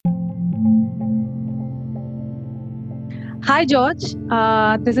Hi, George.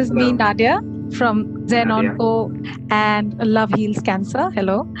 This is me, Hello, Nadia, from Zen Nadia. Onco and Love Heals Cancer.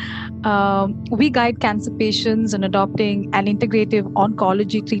 Hello. We guide cancer patients in adopting an integrative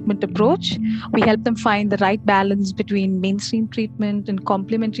oncology treatment approach. We help them find the right balance between mainstream treatment and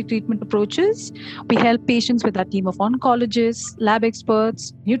complementary treatment approaches. We help patients with our team of oncologists, lab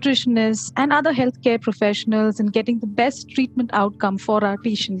experts, nutritionists, and other healthcare professionals in getting the best treatment outcome for our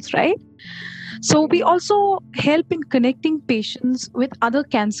patients, right? So we also help in connecting patients with other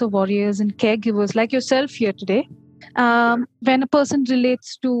cancer warriors and caregivers like yourself here today. When a person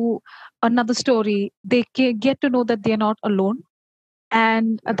relates to another story, they get to know that they're not alone.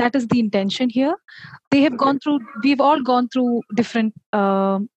 And that is the intention here. Okay. We've all gone through different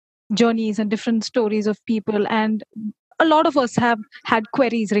journeys and different stories of people. And a lot of us have had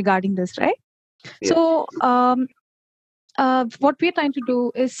queries regarding this, right? Yes. So, what we're trying to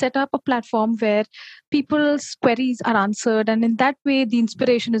do is set up a platform where people's queries are answered, and in that way, the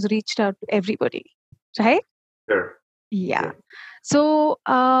inspiration is reached out to everybody, right? Sure. Yeah. Yeah. So,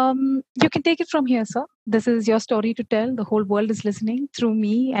 you can take it from here, sir. This is your story to tell. The whole world is listening through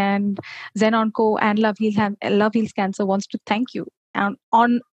me, and Zenonco and Love Heals Cancer wants to thank you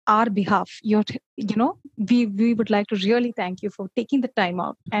on our behalf. We would like to really thank you for taking the time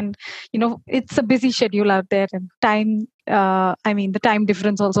out. And it's a busy schedule out there, and time. I mean, the time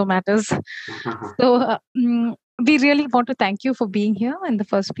difference also matters. So, we really want to thank you for being here in the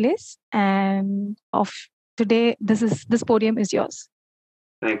first place. And of today, this podium is yours.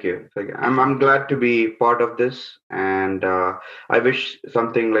 Thank you. Thank you. I'm glad to be part of this, and I wish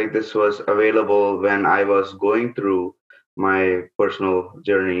something like this was available when I was going through my personal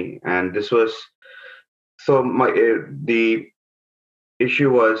journey. And this was the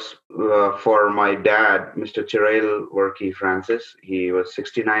issue was for my dad, Mr. Chirail Worky Francis. He was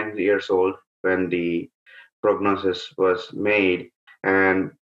 69 years old when the prognosis was made,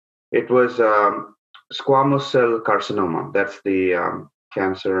 and it was squamous cell carcinoma. That's the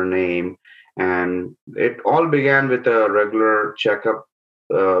cancer name. And it all began with a regular checkup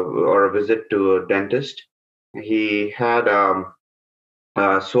or a visit to a dentist. He had a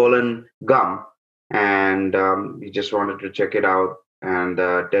swollen gum, and he just wanted to check it out. And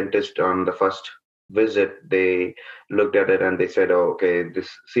the dentist, on the first visit, they looked at it and they said, "Oh, okay, this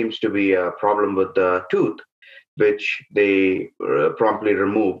seems to be a problem with the tooth," which they promptly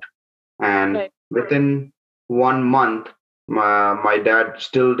removed. And Right. within 1 month, my dad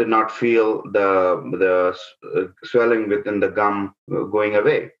still did not feel the swelling within the gum going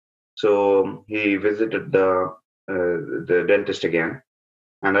away. So he visited the dentist again,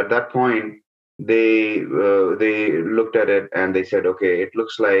 and at that point, they looked at it and they said, "Okay, it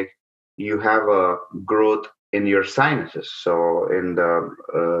looks like you have a growth in your sinuses, so in the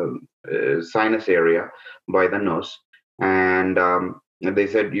sinus area by the nose." And they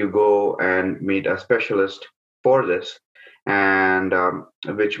said, "You go and meet a specialist for this," and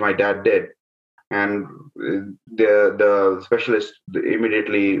which my dad did. And the specialist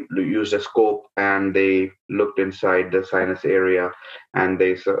immediately used a scope, and they looked inside the sinus area, and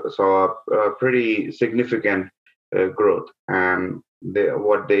they saw a pretty significant growth. And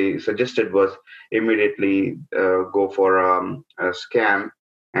what they suggested was immediately go for a scan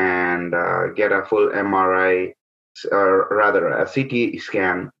and get a full MRI, or rather a CT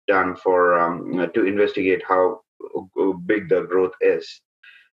scan done for to investigate how big the growth is.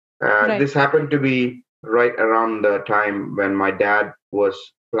 Right. This happened to be right around the time when my dad was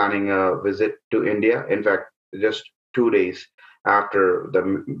planning a visit to India. In fact, just 2 days after the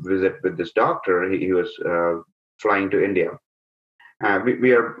visit with this doctor, he was flying to India.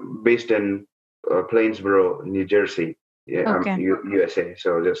 We are based in Plainsboro, New Jersey, yeah, Okay. USA.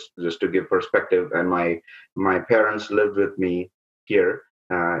 So just to give perspective, and my parents lived with me here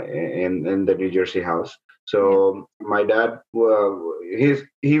in the New Jersey house. Yeah. So my dad,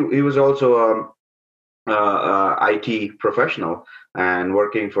 he was also IT professional and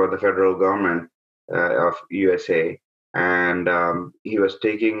working for the federal government of USA, and he was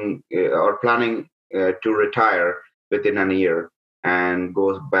taking or planning to retire within a year and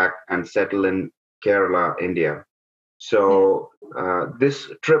goes back and settle in Kerala, India. Yeah. So this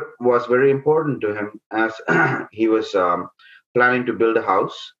trip was very important to him, as he was planning to build a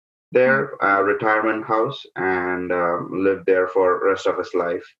house Mm. there, a retirement house, and live there for rest of his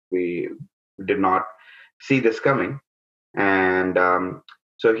life. We did not see this coming, and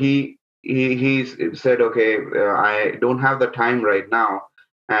so he said, "Okay, I don't have the time right now."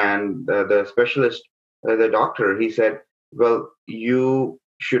 And the specialist, the doctor, he said, "Well, you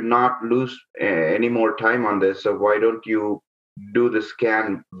should not lose any more time on this, so why don't you do the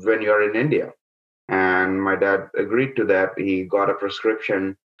scan when you're in India?" and my dad agreed to that. He got a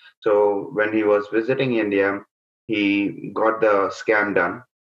prescription. So when he was visiting India, he got the scan done,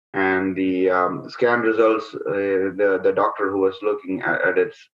 and the scan results. The doctor who was looking at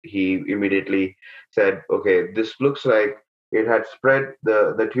it, he immediately said, "Okay, this looks like it had spread.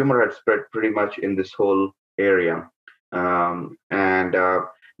 The tumor had spread pretty much in this whole area." And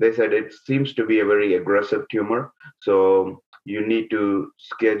they said it seems to be a very aggressive tumor, so you need to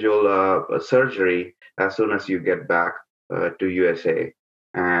schedule a surgery as soon as you get back to USA.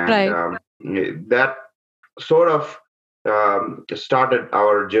 And Right. that sort of started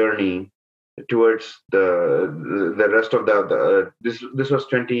our journey towards the rest of this was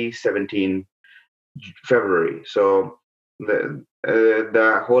 2017 February. So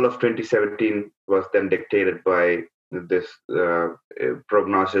the whole of 2017 was then dictated by this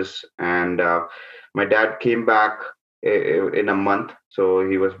prognosis, and my dad came back in a month. So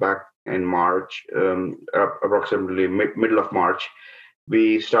he was back in March, approximately middle of March.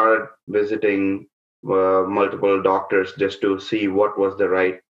 We started visiting multiple doctors just to see what was the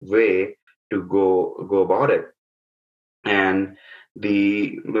right way to go about it. And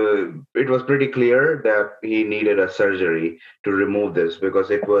the it was pretty clear that he needed a surgery to remove this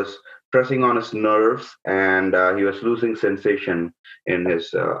because it was pressing on his nerves, and he was losing sensation in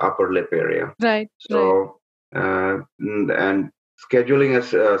his upper lip area. Right. Right. So and scheduling a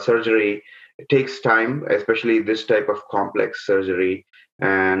surgery takes time, especially this type of complex surgery.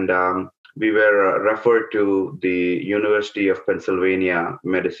 And we were referred to the University of Pennsylvania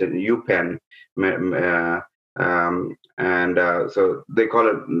Medicine, UPenn, and so they call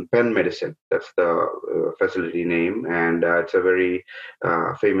it Penn Medicine. That's the facility name, and it's a very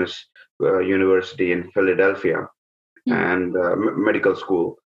famous university in Philadelphia, Mm. and medical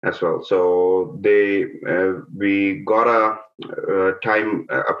school as well. So we got a, time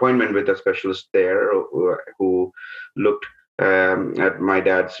appointment with a specialist there who looked at my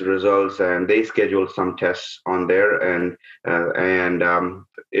dad's results, and they scheduled some tests on there, and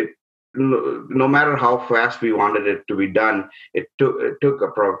it. No matter how fast we wanted it to be done, it took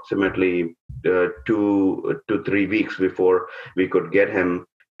approximately 2 to 3 weeks before we could get him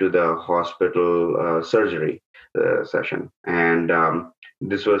to the hospital surgery session. And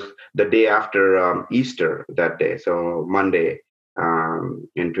this was the day after Easter that day, so Monday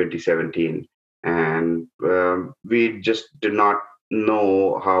in 2017. And we just did not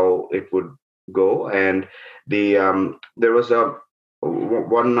know how it would go. And there was a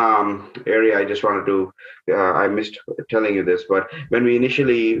one area I just wanted to, I missed telling you this, but when we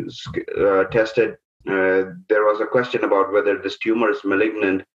initially tested, there was a question about whether this tumor is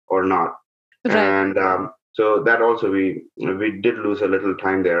malignant or not. Right. And so that also we did lose a little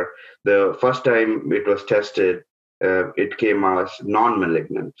time there. The first time it was tested, it came as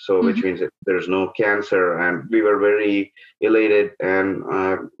non-malignant, so Hmm. which means that there's no cancer, and we were very elated and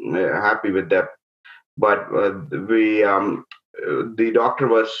happy with that. But the doctor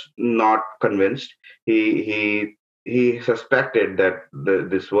was not convinced. He suspected that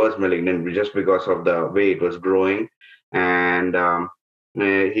this was malignant just because of the way it was growing, and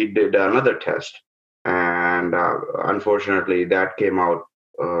he did another test, and unfortunately, that came out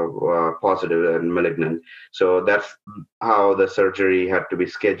positive and malignant. So that's how the surgery had to be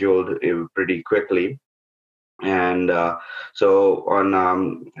scheduled pretty quickly. And so on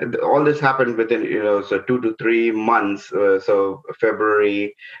all this happened within, so 2 to 3 months. So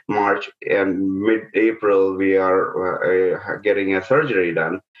February, March, and mid-April we are getting a surgery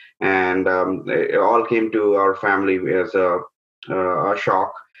done. And it all came to our family as a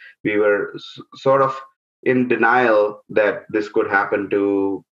shock. We were sort of in denial that this could happen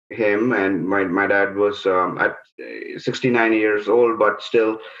to him. And my dad was at 69 years old, but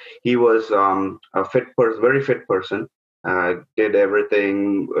still he was a very fit person. Did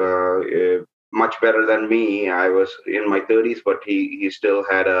everything much better than me. I was in my 30s, but he still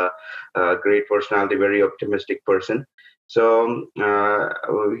had a great personality, very optimistic person. So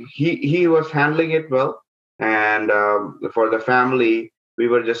he was handling it well, and for the family, we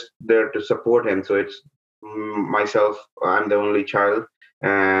were just there to support him. So it's myself. I'm the only child,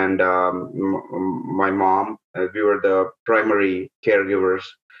 and my mom. We were the primary caregivers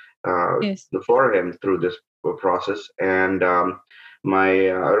uh, Yes. for him through this process. And my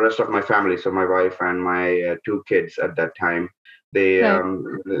rest of my family, so my wife and my two kids at that time, they Right.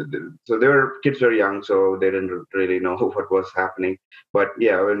 so their kids were young, so they didn't really know what was happening. But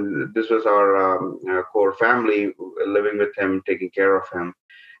yeah, when this was our core family living with him, taking care of him.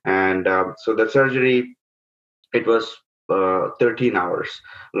 And so the surgery, it was 13 hours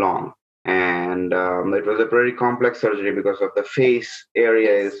long. and it was a very complex surgery because of the face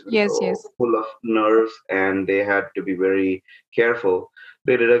area Yes, is yes, yes. full of nerves, and they had to be very careful.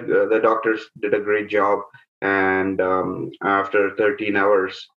 The doctors did a great job, and after 13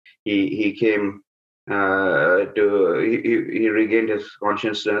 hours, he came he regained his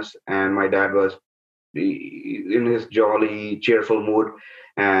consciousness, and my dad was in his jolly, cheerful mood.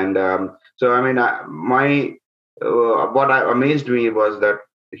 And so, I mean, what amazed me was that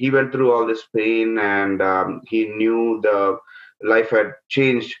he went through all this pain, and he knew the life had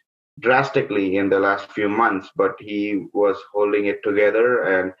changed drastically in the last few months, but he was holding it together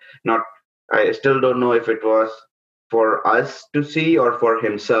and not. I still don't know if it was for us to see or for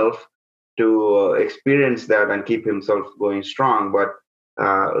himself to experience that and keep himself going strong. But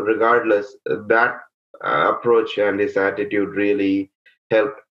regardless, that approach and his attitude really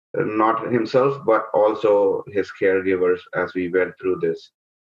helped not himself but also his caregivers as we went through this.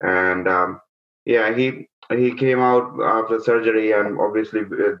 And yeah, he came out after surgery, and obviously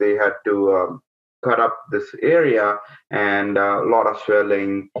they had to cut up this area, and a lot of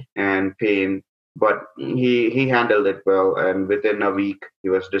swelling and pain. But he handled it well, and within a week he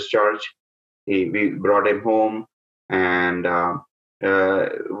was discharged. We brought him home, and uh,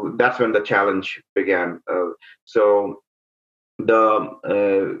 that's when the challenge began. So the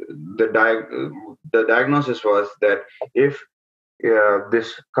diagnosis was that if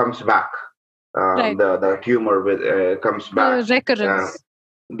this comes back, Right. the tumor comes back, The uh, recurrence.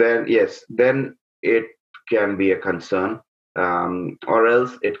 then yes, then it can be a concern, or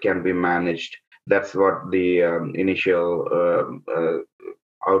else it can be managed. That's what the initial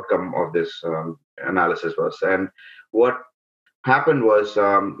outcome of this analysis was. And what happened was,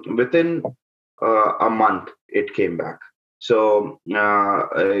 within a month it came back. So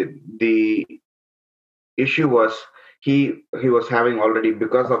the issue was, he was having already,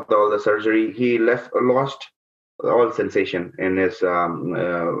 because of all the surgery, he lost all sensation in his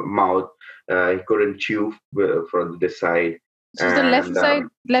mouth. He couldn't chew from this side, So the and left side,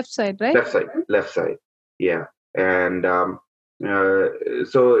 right? left side, yeah. And uh,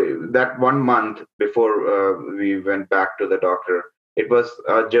 so that 1 month before we went back to the doctor, it was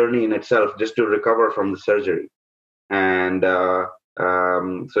a journey in itself just to recover from the surgery. And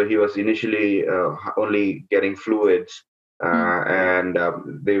so he was initially only getting fluids, Hmm. and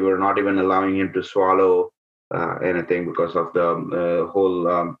they were not even allowing him to swallow anything because of the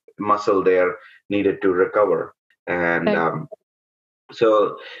whole muscle there needed to recover. And Right.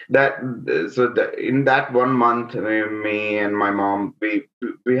 so that in that 1 month, me and my mom, we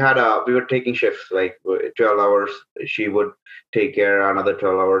were taking shifts like 12 hours. She would take care, another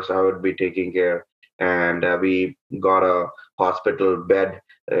 12 hours I would be taking care. And we got a hospital bed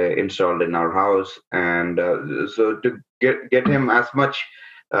installed in our house, and so to get him as much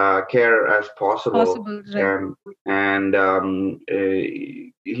care as possible. Possible, right. And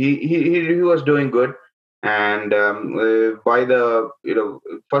he was doing good. And by the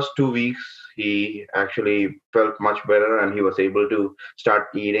first 2 weeks, he actually felt much better, and he was able to start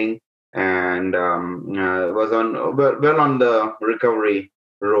eating, and was on well on the recovery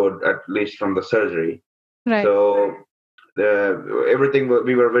road, at least from the surgery. Right. So everything,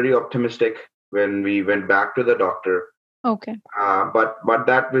 we were very optimistic when we went back to the doctor. Okay. But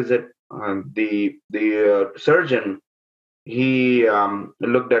that visit, the surgeon, he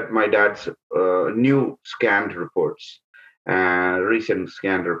looked at my dad's new scanned reports, recent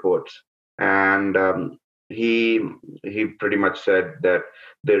scanned reports, and he he pretty much said that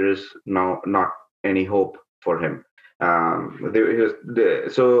there is now not any hope for him.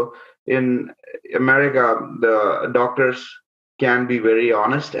 So in America, the doctors can be very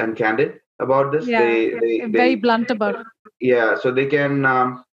honest and candid about this. Yeah. Very blunt about it. Yeah, so they can.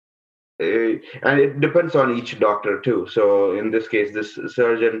 And it depends on each doctor too. So in this case, this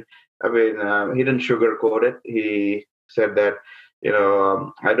surgeon, I mean, he didn't sugarcoat it. He said that,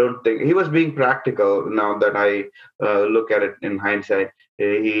 I don't think he was being practical. Now that I look at it in hindsight,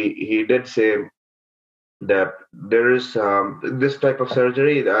 he did say that there is this type of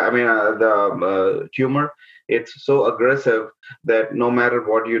surgery. I mean, the tumor, it's so aggressive that no matter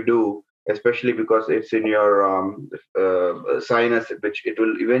what you do, especially because it's in your sinus, which it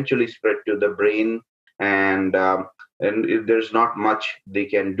will eventually spread to the brain, and there's not much they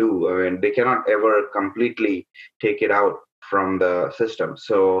can do. I mean, they cannot ever completely take it out from the system.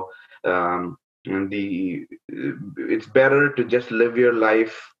 So and it's better to just live your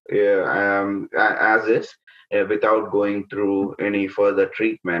life as is, without going through any further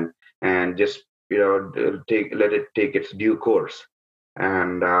treatment, and just let it take its due course.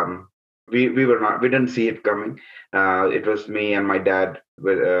 And we didn't see it coming. It was me and my dad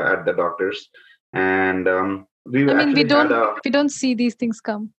at the doctor's, and we I mean, we actually had don't a we don't see these things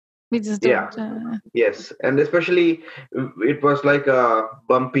come. We just yeah. don't. Yes, and especially it was like a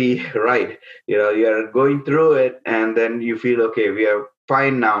bumpy ride. You're going through it, and then you feel okay, we are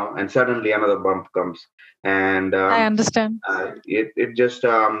fine now, and suddenly another bump comes, and I understand. it just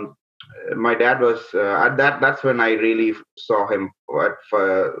my dad was at that's when I really saw him for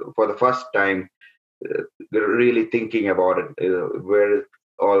the first time, really thinking about it,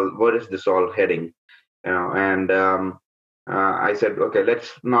 where is this all heading, and I said, okay,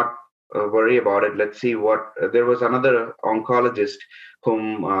 let's not worry about it. Let's see what there was another oncologist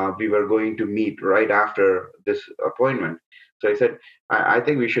whom we were going to meet right after this appointment. So I said, I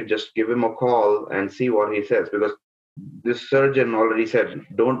think we should just give him a call and see what he says, because this surgeon already said,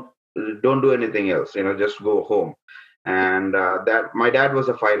 don't do anything else, just go home. And that my dad was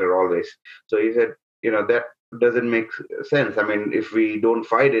a fighter always, so he said, that doesn't make sense. I mean, if we don't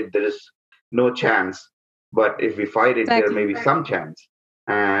fight it, there is no chance, but if we fight it, there may Exactly. be some chance.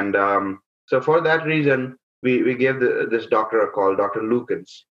 And so for that reason, we gave this doctor a call, Dr.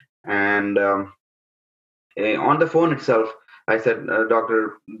 Lukens. And on the phone itself, I said,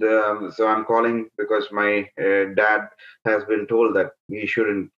 Doctor, so I'm calling because my dad has been told that he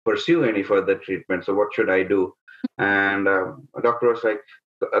shouldn't pursue any further treatment. So what should I do? And the doctor was like,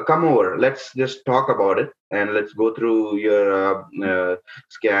 come over. Let's just talk about it, and let's go through your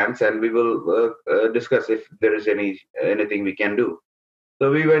scans, and we will discuss if there is anything we can do.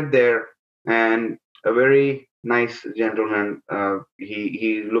 So we went there, and a very nice gentleman.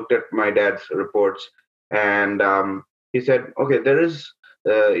 He looked at my dad's reports, and he said, "Okay, there is."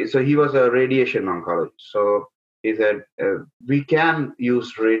 So he was a radiation oncologist. So he said, "We can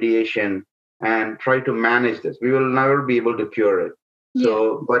use radiation and try to manage this. We will never be able to cure it. Yeah.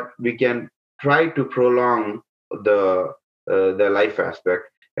 So, but we can try to prolong the life aspect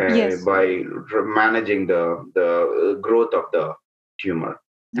Yes. by managing the growth of the tumor."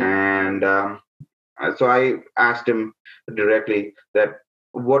 Yeah. And so I asked him directly that,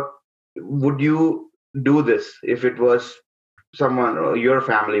 what would you do this if it was someone, your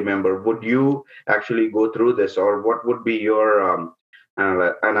family member? Would you actually go through this, or what would be your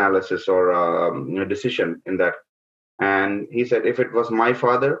analysis or decision in that? And he said, if it was my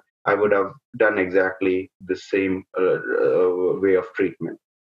father, I would have done exactly the same way of treatment.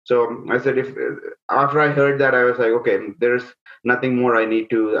 So I said, if after I heard that, I was like, okay, there's nothing more I need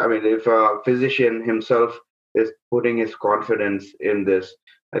to. I mean, if a physician himself is putting his confidence in this,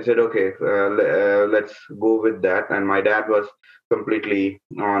 I said, okay, let's go with that. And my dad was completely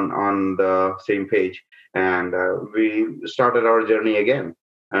on the same page, and we started our journey again.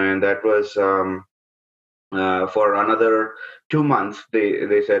 And that was for another 2 months.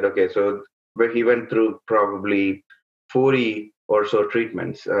 They said, okay, so where he went through probably 40 or so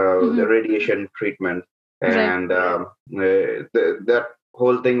treatments, the Hmm. radiation treatment. Right. And that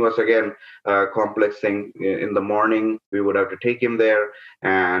whole thing was again a complex thing. In the morning we would have to take him there,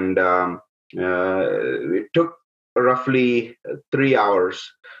 and it took roughly 3 hours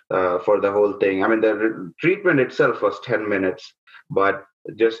for the whole thing. I mean, the treatment itself was 10 minutes, but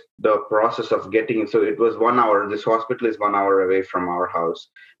just the process of getting, so it was 1 hour. This hospital is 1 hour away from our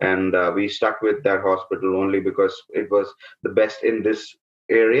house, and we stuck with that hospital only because it was the best in this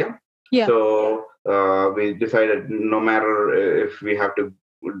area. Yeah. So we decided, no matter if we have to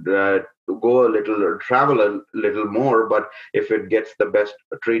uh, go a little or travel a little more, but if it gets the best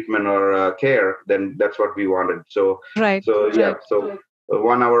treatment or care, then that's what we wanted. So Right. yeah, Right. so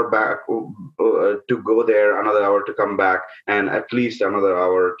 1 hour back to go there, another hour to come back, and at least another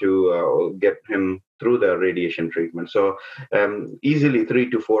hour to get him through the radiation treatment. So easily 3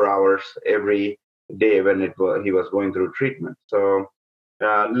 to 4 hours every day when he was going through treatment. So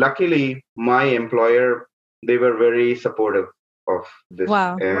luckily, my employer, they were very supportive of this,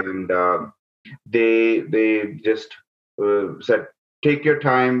 Wow. and they just said, take your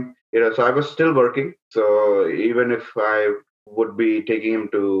time. So I was still working, so even if I would be taking him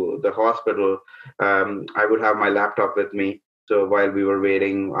to the hospital, I would have my laptop with me. So while we were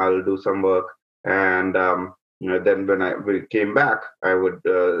waiting, I'll do some work, and then when we came back, I would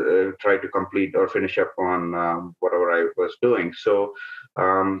try to complete or finish up on whatever I was doing. So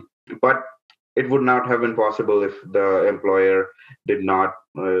but it would not have been possible if the employer did not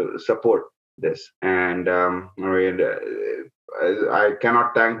support this. And I mean, I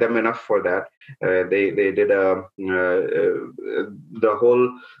cannot thank them enough for that. They did the whole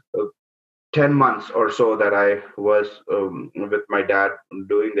uh, 10 months or so that I was with my dad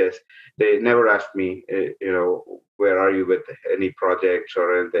doing this. They never asked me, where are you with any projects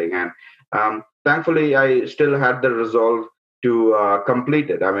or anything. And Thankfully, I still had the resolve to complete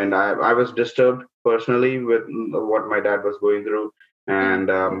it. I mean, I was disturbed personally with what my dad was going through, Mm.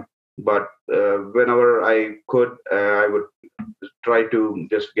 and but whenever I could, I would try to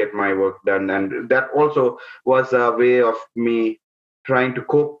just get my work done, and that also was a way of me trying to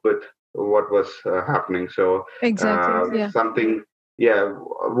cope with what was happening. So Exactly. Yeah. something, yeah,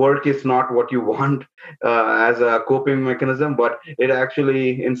 work is not what you want as a coping mechanism, but it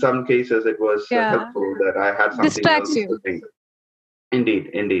actually, in some cases, it was Yeah. helpful that I had something else Distracts to you. think.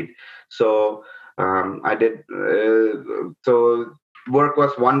 Indeed, indeed. So I did. So work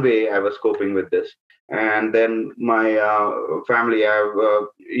was one way I was coping with this, and then my family. I have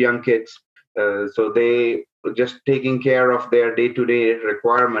young kids, so they just taking care of their day-to-day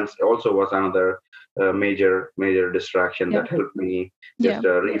requirements also was another major distraction Yeah. that helped me Yeah. just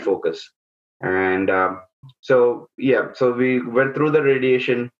refocus. And so yeah, so we went through the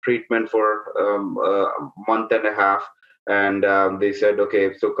radiation treatment for a month and a half, and they said,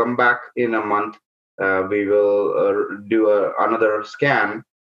 okay, so come back in a month. We will do another scan,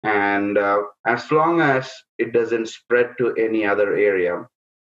 and as long as it doesn't spread to any other area,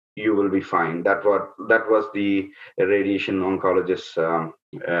 you will be fine. That was the radiation oncologist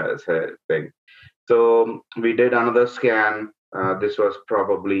thing. So we did another scan. This was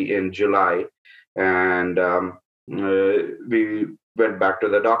probably in July, and we went back to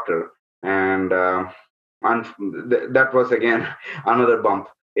the doctor, and that was again another bump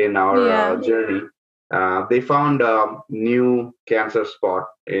in our Yeah. journey. They found a new cancer spot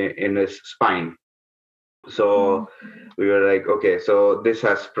in his spine. Mm. So we were like, okay, so this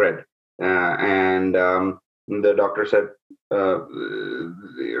has spread, and the doctor said,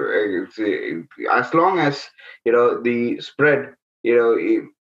 as long as the spread,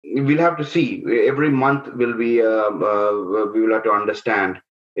 we'll have to see. Every month will be we will have to understand.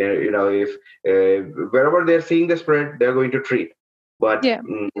 If wherever they're seeing the spread, they're going to treat. But Yeah.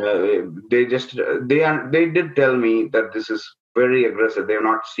 they did tell me that this is very aggressive. They've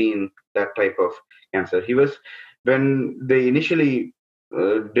not seen that type of cancer. He was when they initially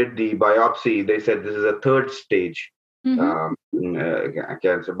did the biopsy. They said this is a third stage Mm-hmm.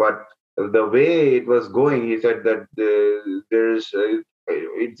 cancer, but the way it was going, he said that there's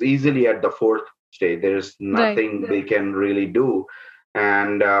it's easily at the fourth stage. There's Right. nothing they can really do,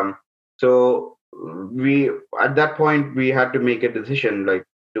 and so we at that point we had to make a decision like,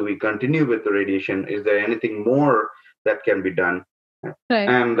 do we continue with the radiation? Is there anything more that can be done? Right.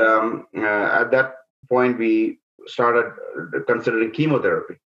 And at that point we started considering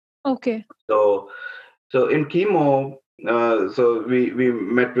chemotherapy. Okay. So so in chemo, so we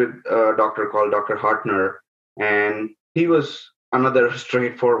met with a doctor called Dr. Hartner, and he was another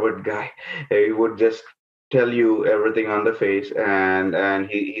straightforward guy. He would just tell you everything on the face, and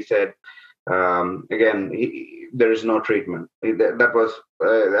he said, again, there is no treatment. That was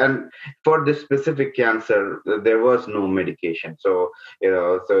and for this specific cancer, there was no medication. So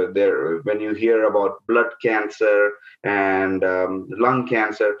so there, when you hear about blood cancer and lung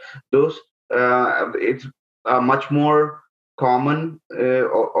cancer, those it's a much more common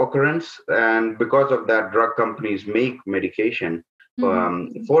occurrence, and because of that, drug companies make medication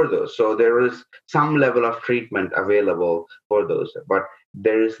Mm-hmm. for those. So there is some level of treatment available for those, but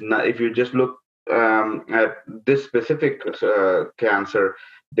there is not. If you just look at this specific cancer,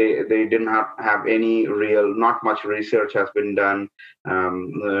 they did not have any real, not much research has been done,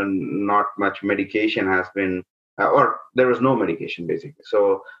 not much medication has been, or there was no medication basically.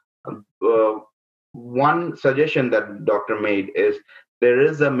 So uh, one suggestion that doctor made is there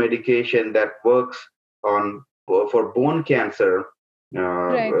is a medication that works on for bone cancer,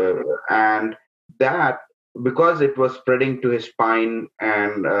 Right. and that, because it was spreading to his spine,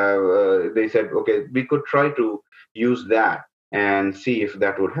 and they said, okay, we could try to use that and see if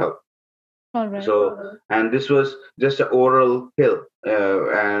that would help. All right. So, and this was just an oral pill,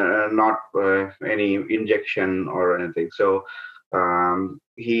 and not any injection or anything. So,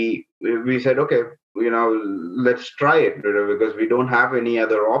 we said, okay, let's try it, because we don't have any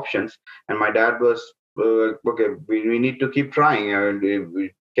other options. And my dad was, okay, we need to keep trying, and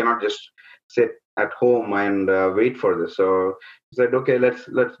we cannot just sit at home and wait for this. So he said, okay, let's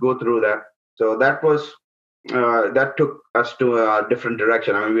go through that. So that took us to a different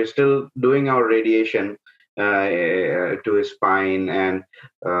direction. I mean, we're still doing our radiation to his spine, and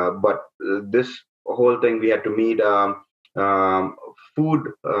but this whole thing we had to meet um,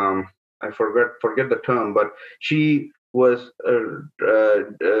 food. I forget the term, but she was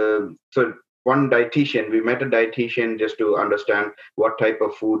so one dietitian. We met a dietitian just to understand what type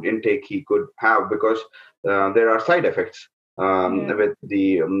of food intake he could have, because there are side effects with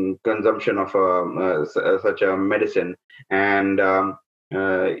the consumption of such a medicine. And uh,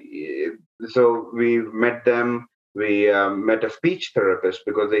 so we met them. We met a speech therapist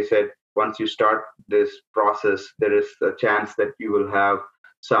because they said once you start this process, there is a chance that you will have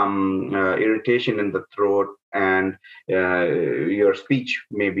some irritation in the throat, and your speech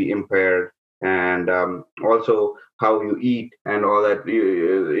may be impaired, and also how you eat and all that,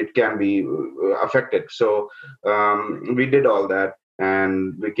 it can be affected. So we did all that,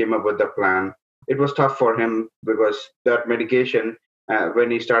 and we came up with a plan. It was tough for him because that medication,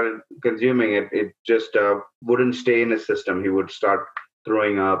 when he started consuming it, it just wouldn't stay in his system. He would start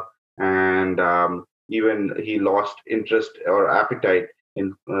throwing up, and even he lost interest or appetite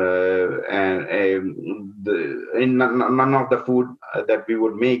in none of the food that we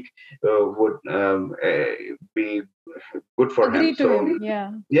would make would be good for him. Agree to So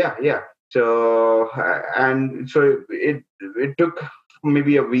him. Yeah. yeah. So and so it took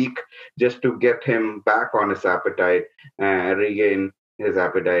maybe a week just to get him back on his appetite, regain his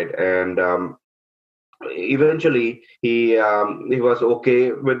appetite, and eventually he was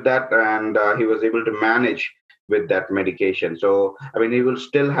okay with that, and he was able to manage with that medication. So I mean, he will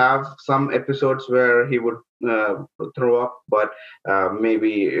still have some episodes where he would throw up, but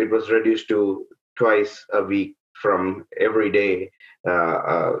maybe it was reduced to twice a week from every day.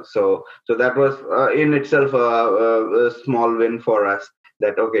 So that was in itself a small win for us,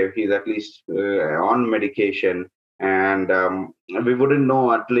 that okay, he's at least on medication. And we wouldn't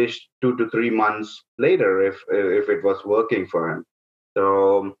know at least 2 to 3 months later if it was working for him.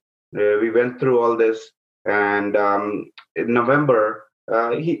 So we went through all this, and in November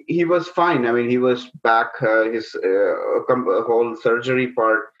he was fine. I mean, he was back. His whole surgery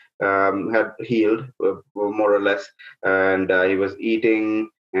part had healed more or less, and he was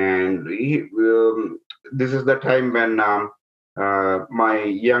eating. And this is the time when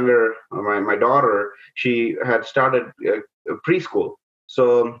my daughter, she had started preschool.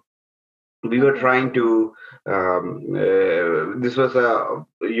 So we were Okay. trying to this was a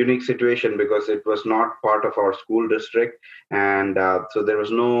unique situation because it was not part of our school district, and so there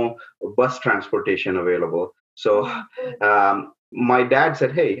was no bus transportation available. So Oh. my dad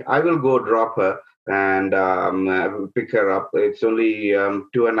said, hey, I will go drop her and pick her up. It's only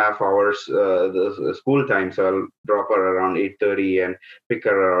 2.5 hours the school time, so I'll drop her around 8:30 and pick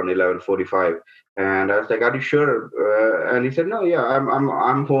her around 11:45. And I was like, are you sure? And he said, no, yeah,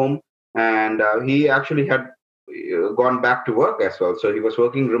 I'm home. And he actually had gone back to work as well, so he was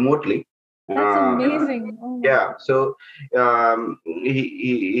working remotely. That's uh, amazing. Oh my. yeah, so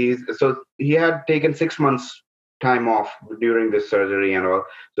he had taken 6 months time off during this surgery and all.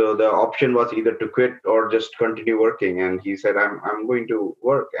 So the option was either to quit or just continue working, and he said, I'm going to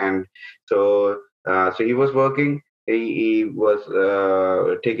work. And so he was working. He was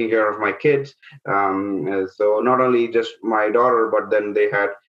taking care of my kids. So not only just my daughter, but then they had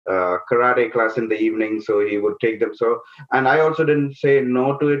karate class in the evening, so he would take them. So, and I also didn't say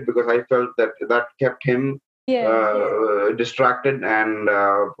no to it because I felt that that kept him Yeah. distracted and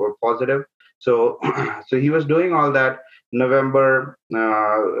positive. So so he was doing all that November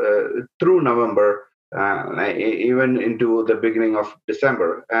through November, even into the beginning of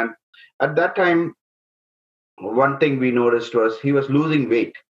December. And at that time, one thing we noticed was he was losing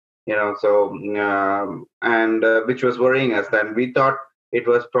weight, so and which was worrying us. Then we thought it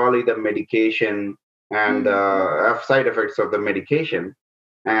was probably the medication and Hmm. side effects of the medication.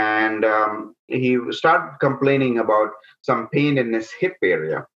 And he started complaining about some pain in his hip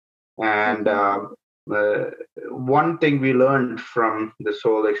area. And Okay. uh, one thing we learned from this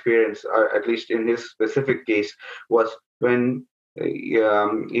whole experience, at least in his specific case, was when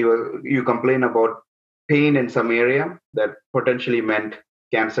you complain about pain in some area, that potentially meant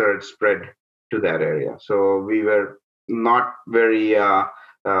cancer had spread to that area. So we were not very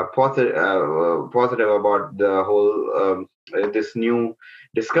positive about the whole this new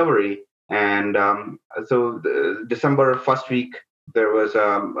discovery. And so December first week, there was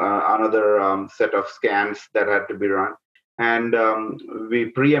another set of scans that had to be run. And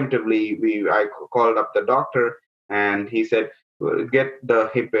we preemptively, I called up the doctor, and he said, "Well, get the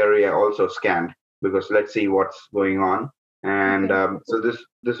hip area also scanned, because let's see what's going on." And Okay. so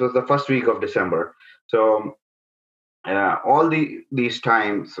this was the first week of December. So all these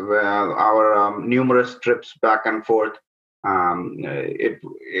times, our numerous trips back and forth,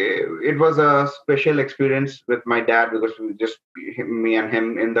 it was a special experience with my dad, because we just, me and him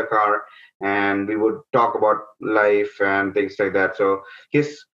in the car, and we would talk about life and things like that. So his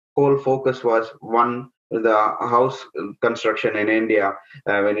whole focus was, one, the house construction in India,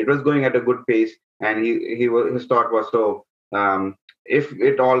 when it was going at a good pace, and his thought was, so if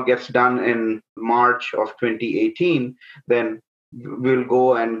it all gets done in March of 2018, then we'll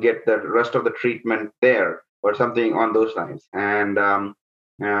go and get the rest of the treatment there or something on those lines. And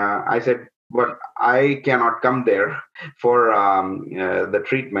I said, but I cannot come there for the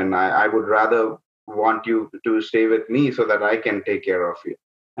treatment. I would rather want you to stay with me so that I can take care of you.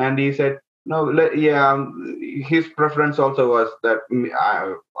 And he said, no, yeah, his preference also was that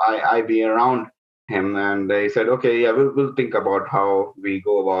I be around him. And they said, okay, yeah, we'll think about how we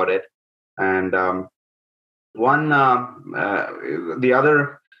go about it. And one the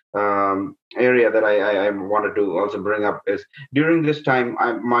other area that I wanted to also bring up is during this time,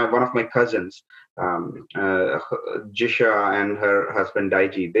 my one of my cousins, Jisha, and her husband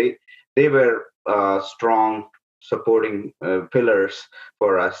Daiji, they were strong supporting pillars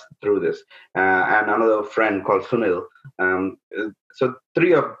for us through this, and another friend called Sunil. So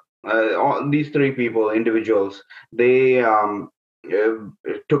all these three people, individuals, they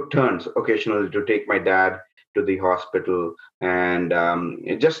took turns occasionally to take my dad to the hospital, and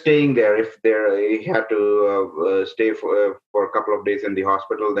just staying there. If there he had to stay for a couple of days in the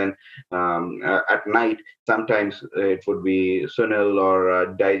hospital, then at night sometimes it would be Sunil or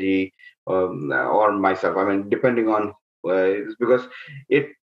Daiji, or myself. I mean, depending on because it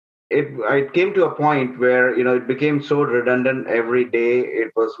it came to a point where it became so redundant every day.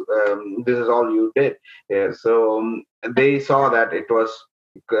 It was this is all you did. Yeah, so they saw that it was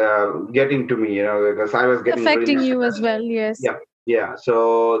getting to me, because I was getting really Affecting you as well, yes. yeah, yeah.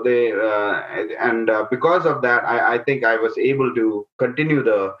 So they and because of that, I think I was able to continue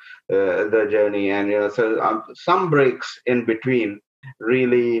the journey, and so some breaks in between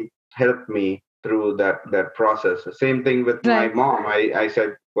really helped me through that process. Same thing with my Right. mom. I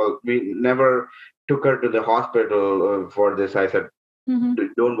said, well, we never took her to the hospital for this. I said, Mm-hmm.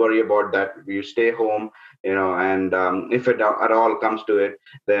 don't worry about that. You stay home, and if it at all comes to it,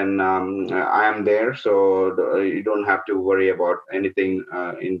 then I am there, so you don't have to worry about anything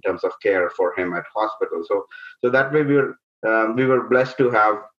in terms of care for him at hospital. So that way we were blessed to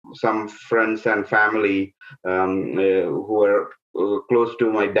have some friends and family who were close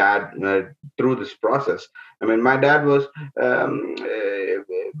to my dad through this process. I mean, my dad was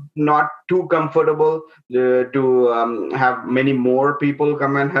not too comfortable to have many more people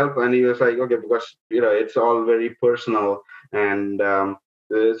come and help, and he was like, okay, because it's all very personal. And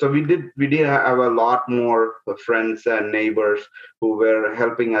so we did have a lot more friends and neighbors who were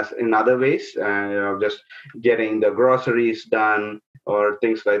helping us in other ways, just getting the groceries done or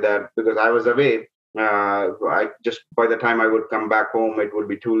things like that, because I was away. I just by the time I would come back home, it would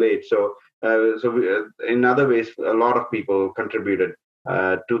be too late. So in other ways, a lot of people contributed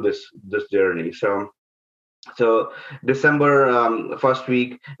to this journey. So December first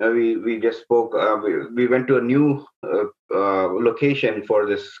week, we just spoke. We went to a new location for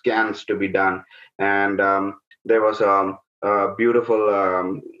the scans to be done, and there was a beautiful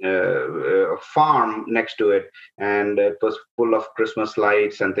farm next to it, and it was full of Christmas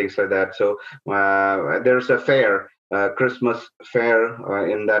lights and things like that. So there's a fair. Christmas fair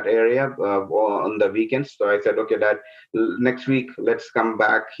in that area on the weekends. So I said, okay, Dad, next week let's come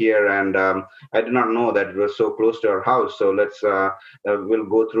back here, and I did not know that it was so close to our house. So let's we'll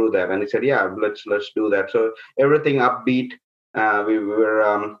go through that. And he said, yeah, let's do that. So everything upbeat. We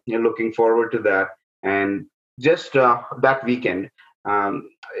were looking forward to that. And just that weekend, um,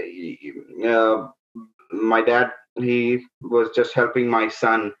 uh, my dad, he was just helping my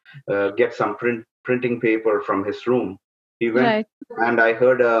son get some printing paper from his room. He went, Right. and I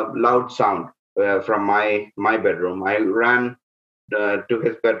heard a loud sound from my bedroom. I ran to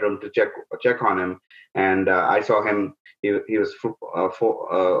his bedroom to check on him, and I saw him. He was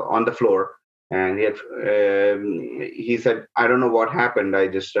on the floor, and he said, "I don't know what happened. I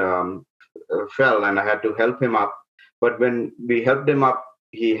just fell, and I had to help him up. But when we helped him up,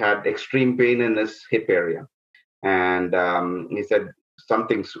 he had extreme pain in his hip area, and he said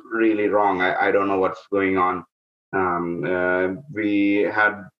something's really wrong. I don't know what's going on." We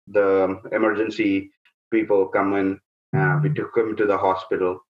had the emergency people come in. We took him to the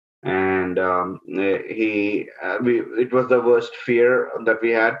hospital, and it was the worst fear that we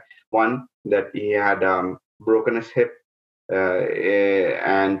had. One, that he had broken his hip,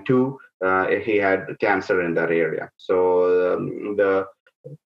 and two, he had cancer in that area. So the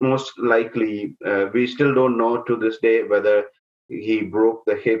most likely, we still don't know to this day whether he broke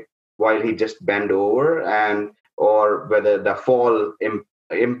the hip while he just bent over, and or whether the fall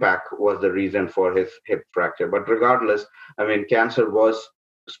impact was the reason for his hip fracture. But regardless, I mean, cancer was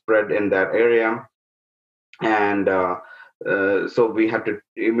spread in that area, and so we had to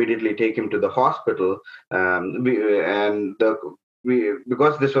immediately take him to the hospital.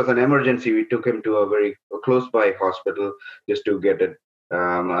 Because this was an emergency, we took him to a very close by hospital just to get it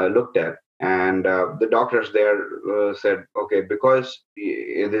looked at. And the doctors there said, okay, because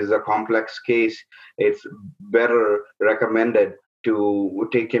it is a complex case, it's better recommended to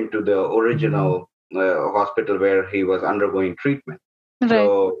take him to the original hospital where he was undergoing treatment. Right.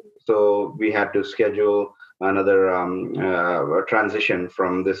 So we had to schedule another transition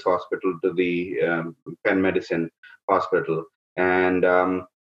from this hospital to the Penn Medicine hospital, and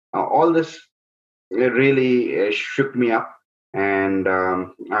all this really shook me up, and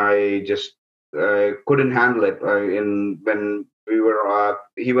I just couldn't handle it. In when we were,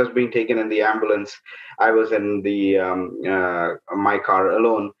 he was being taken in the ambulance. I was in the my car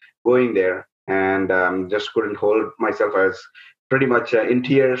alone going there, and just couldn't hold myself. I was pretty much in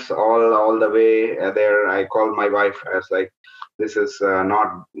tears all the way there. I called my wife. I was like, "This is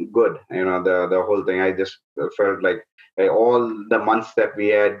not good." The whole thing. I just felt like all the months that we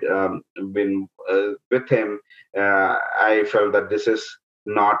had been with him, I felt that this is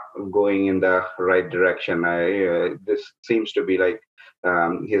not going in the right direction. This seems to be like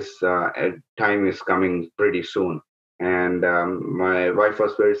his time is coming pretty soon. And my wife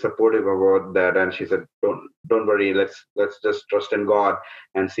was very supportive about that, and she said, "Don't worry. Let's just trust in God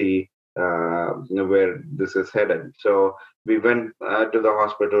and see where this is headed." So we went to the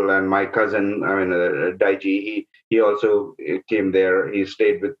hospital, and my cousin, Daiji, he also came there. He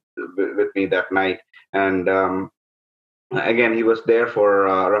stayed with me that night, and again he was there for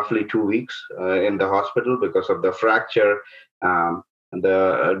roughly 2 weeks in the hospital because of the fracture.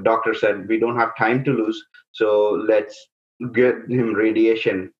 The doctor said, we don't have time to lose, so let's get him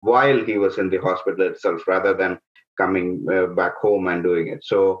radiation while he was in the hospital itself rather than coming back home and doing it.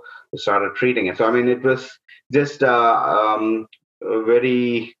 So we started treating it. So I mean, it was just a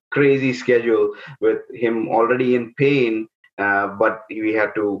very crazy schedule with him already in pain, but we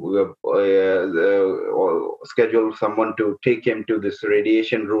had to schedule someone to take him to this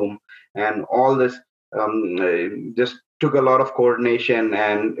radiation room, and all this just took a lot of coordination.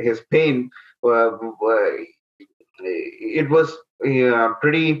 And his pain, it was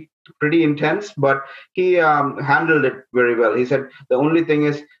pretty intense, but he handled it very well. He said the only thing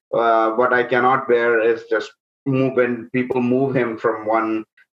is what I cannot bear is just when people move him from one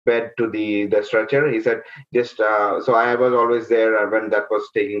bed to the stretcher. He said just so I was always there when that was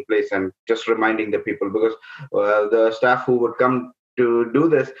taking place, and just reminding the people, because the staff who would come to do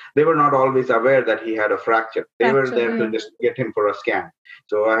this, they were not always aware that he had a fracture. They were there to just get him for a scan.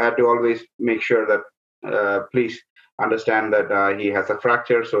 So I had to always make sure that please understand that he has a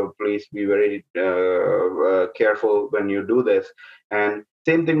fracture, so please be very careful when you do this. And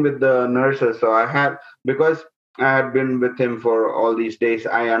same thing with the nurses. So because I had been with him for all these days,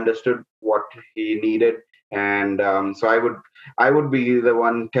 I understood what he needed. And so I would be the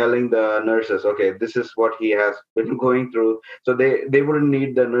one telling the nurses, okay, this is what he has been going through. So they wouldn't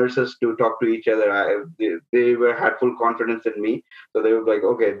need the nurses to talk to each other. They had full confidence in me. So they were like,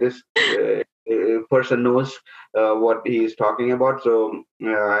 okay, this person knows what he is talking about. So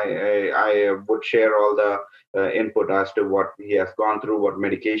I would share all the input as to what he has gone through, what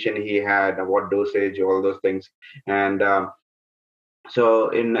medication he had, what dosage, all those things. And so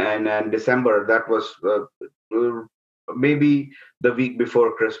in December, that was maybe the week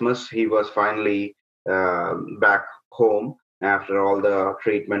before Christmas, he was finally back home after all the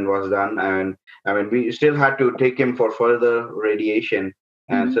treatment was done. And I mean, we still had to take him for further radiation.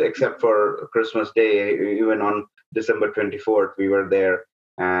 And so, except for Christmas Day, even on December 24th, we were there,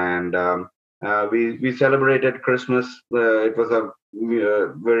 and we celebrated Christmas. It was a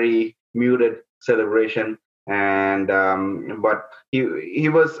very muted celebration, and but he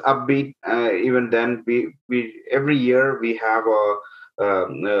was upbeat. Even then, we every year we have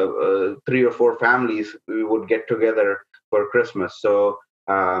three or four families we would get together for Christmas. So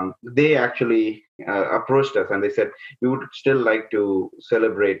they actually approached us, and they said we would still like to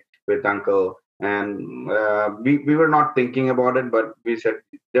celebrate with Uncle. And we were not thinking about it, but we said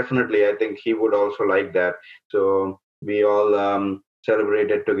definitely, I think he would also like that. So we all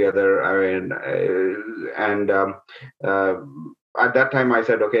celebrated together. I mean, and uh, at that time I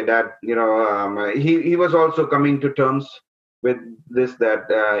said, okay, Dad, he was also coming to terms with this, that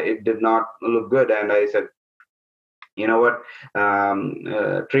it did not look good. And I said, you know what,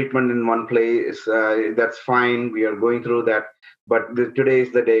 treatment in one place, that's fine, we are going through that, but today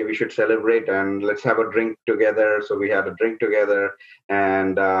is the day we should celebrate and let's have a drink together. So we had a drink together,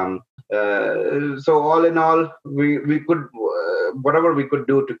 and so all in all, we could whatever we could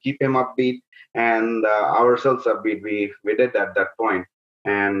do to keep him upbeat and ourselves upbeat, we did at that point.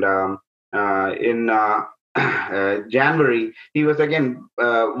 And in January, he was again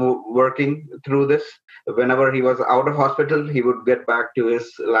working through this. Whenever he was out of hospital, he would get back to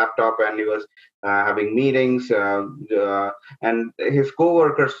his laptop and he was having meetings. And his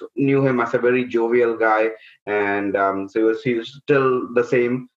co-workers knew him as a very jovial guy, and so he was still the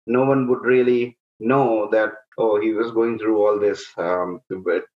same. No one would really know that, oh, he was going through all this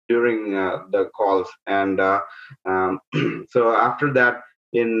but during the calls. And so after that,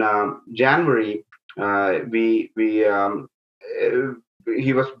 in January, we uh,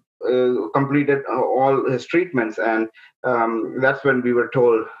 he was completed all his treatments, and that's when we were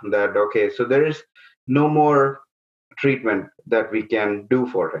told that, okay, so there is no more treatment that we can do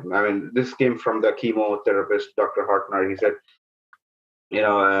for him. I mean, this came from the chemotherapist, Dr. Hartner. He said, you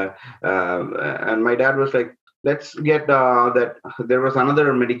know, and my dad was like, let's get that. There was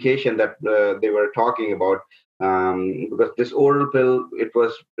another medication that they were talking about, because this oral pill, it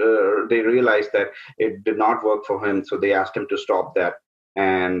was, they realized that it did not work for him, so they asked him to stop that.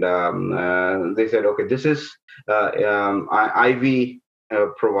 And they said, okay, this is IV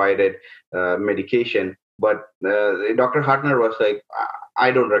provided medication, but Dr. Hartner was like, I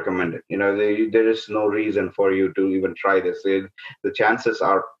don't recommend it. There is no reason for you to even try this. The chances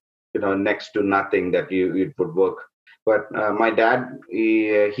are, next to nothing that it would work. But my dad,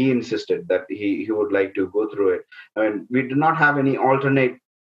 he insisted that he would like to go through it. I mean, we do not have any alternate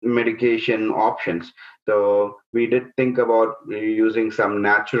medication options, so we did think about using some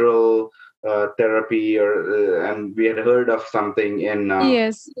natural therapy, or and we had heard of something in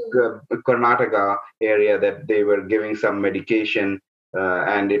Yes. Karnataka area that they were giving some medication,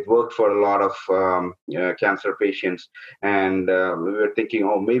 and it worked for a lot of cancer patients. And we were thinking,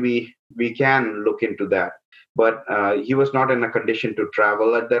 oh, maybe we can look into that. But he was not in a condition to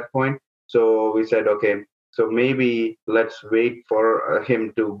travel at that point. So we said, okay, so maybe let's wait for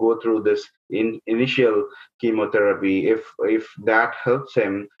him to go through this initial chemotherapy. If that helps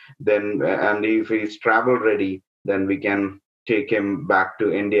him, then and if he's travel ready, then we can take him back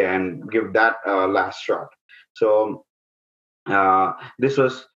to India and give that last shot. So this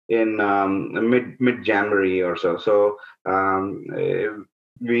was in mid January or so. So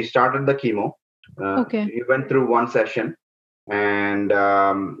we started the chemo. Okay. He went through one session, and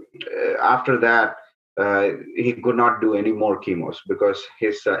after that, he could not do any more chemos because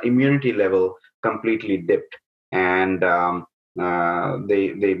his immunity level completely dipped. And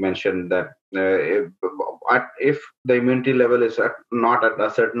they mentioned that if the immunity level is not at a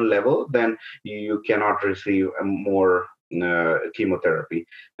certain level, then you cannot receive more chemotherapy.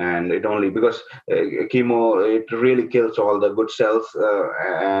 And it only because chemo, it really kills all the good cells,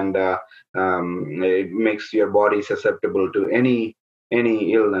 and it makes your body susceptible to any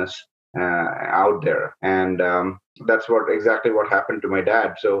illness out there. And that's exactly what happened to my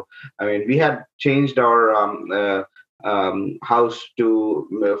dad. So I mean, we had changed our house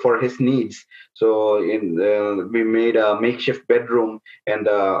to for his needs. So we made a makeshift bedroom in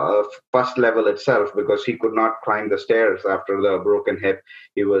the first level itself, because he could not climb the stairs after the broken hip.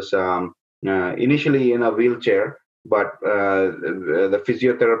 He was initially in a wheelchair, but the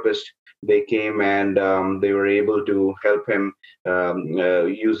physiotherapist, they came, and they were able to help him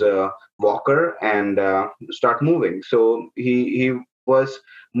use a walker and start moving. So he was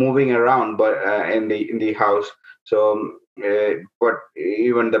moving around, but in the house. So but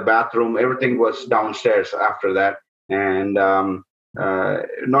even the bathroom, everything was downstairs after that. And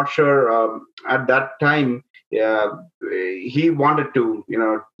not sure, at that time, he wanted to,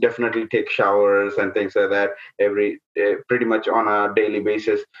 definitely take showers and things like that pretty much on a daily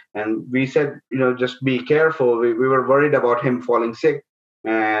basis. And we said, just be careful. We were worried about him falling sick.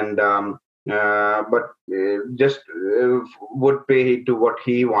 And but just would pay heed to what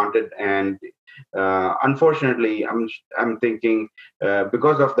he wanted. And unfortunately, I'm thinking,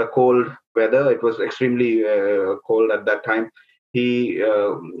 because of the cold weather, it was extremely cold at that time. He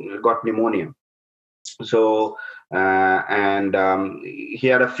got pneumonia. So and he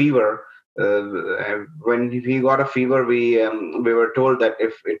had a fever. When he got a fever, we were told that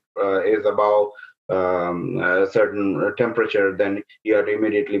if it is above a certain temperature, then you have to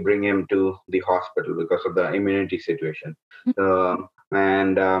immediately bring him to the hospital because of the immunity situation.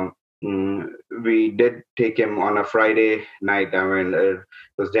 And mm, we did take him on a Friday night. I mean, it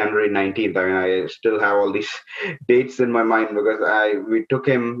was January 19th. I mean, I still have all these dates in my mind, because we took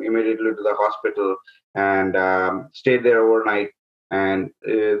him immediately to the hospital and stayed there overnight. And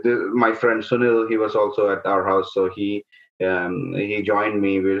my friend Sunil, he was also at our house, so he joined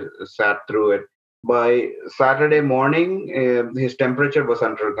me. We sat through it. By Saturday morning, his temperature was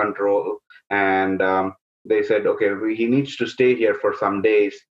under control, and they said, okay, he needs to stay here for some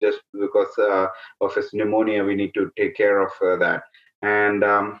days just because of his pneumonia. We need to take care of that. And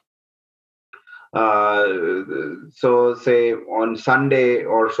uh, so, say on Sunday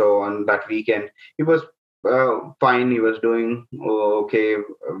or so on that weekend, he was fine. He was doing okay.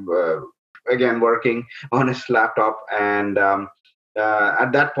 Again, working on his laptop, and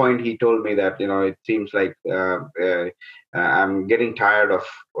at that point, he told me that it seems like I'm getting tired of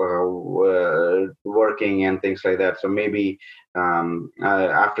working and things like that. So maybe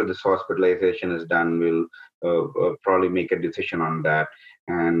after this hospitalization is done, we'll probably make a decision on that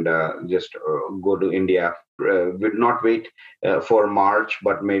and just go to India. We'll not wait for March,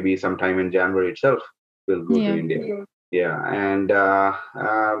 but maybe sometime in January itself, we'll go to Yeah. India. Yeah, and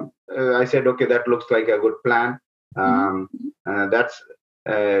I said, okay, that looks like a good plan. Mm-hmm. That's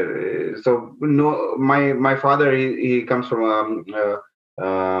so. No, my father, he comes from a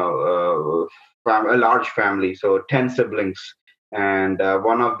large family, so 10 siblings, and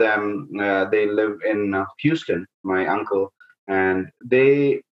one of them they live in Houston. My uncle, and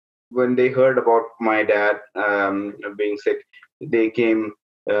they when they heard about my dad being sick, they came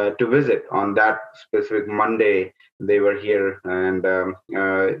to visit on that specific Monday. They were here, and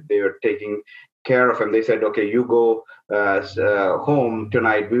they were taking care of him. They said, okay, you go home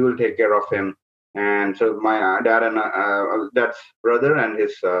tonight, we will take care of him. And so my dad and dad's brother and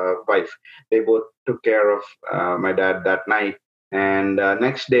his wife, they both took care of my dad that night. And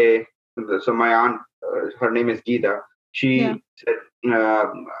next day, so my aunt, her name is Geeta, Yeah. she said,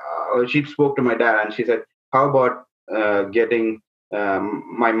 she spoke to my dad and she said, how about getting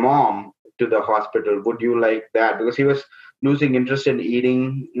my mom to the hospital? Would you like that? Because he was losing interest in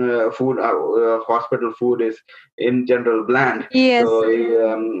eating food. Hospital food is in general bland. Yes. So,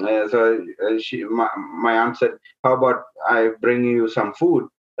 my aunt said, how about I bring you some food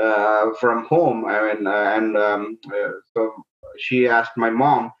from home? I mean, so she asked my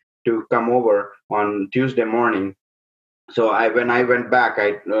mom to come over on Tuesday morning. So when I went back,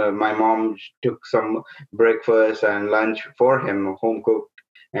 my mom took some breakfast and lunch for him, home cooked,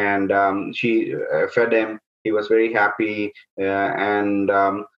 and she fed him. He was very happy, and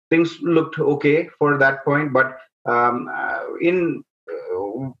things looked okay for that point. But in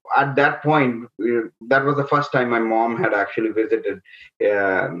at that point, that was the first time my mom had actually visited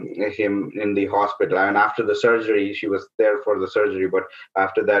him in the hospital. And after the surgery, she was there for the surgery, but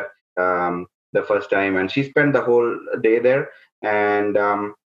after that. The first time, and she spent the whole day there. And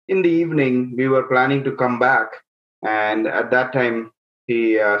in the evening, we were planning to come back, and at that time,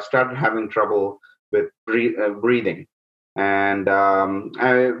 he started having trouble with breathing, and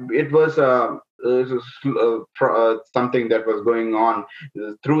it was something that was going on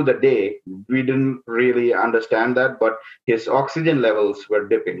through the day. We didn't really understand that, but his oxygen levels were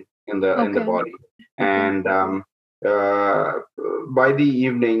dipping in the Okay. body, Okay. and uh, by the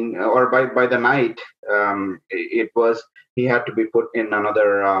evening or by the night, it was he had to be put in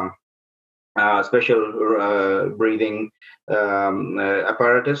another special breathing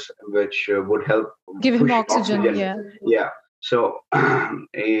apparatus, which would help Give him push oxygen. oxygen. Yeah. Yeah. So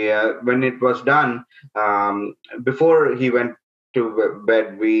when it was done, before he went to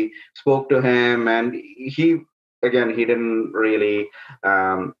bed, we spoke to him, and he didn't really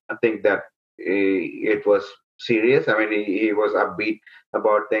think that it was serious. I mean, he was upbeat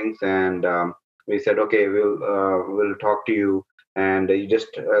about things, and we said, okay, we'll talk to you, and you just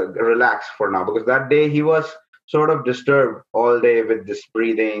relax for now, because that day he was sort of disturbed all day with this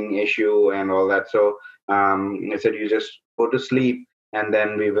breathing issue and all that. So I said, you just go to sleep, and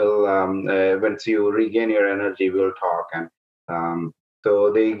then we will once you regain your energy, we'll talk. And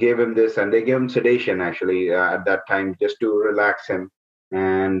so they gave him this, and they gave him sedation actually at that time, just to relax him.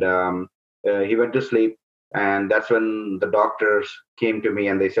 And he went to sleep, and that's when the doctors came to me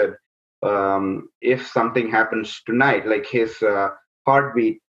and they said, if something happens tonight, like his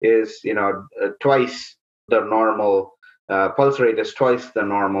heartbeat is, twice the normal pulse rate is twice the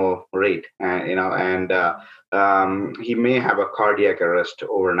normal rate, and he may have a cardiac arrest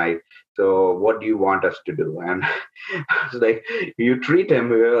overnight. So what do you want us to do? And I was like, you treat him.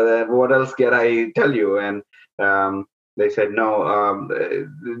 What else can I tell you? And they said, no.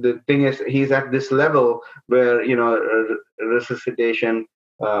 The thing is, he's at this level where resuscitation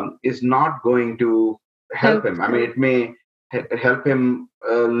is not going to help Help. him. I mean, it may help him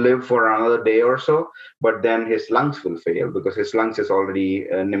live for another day or so, but then his lungs will fail because his lungs is already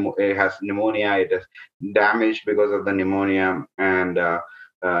it has pneumonia. It is damaged because of the pneumonia, and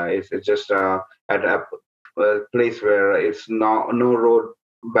it's just at a place where it's no road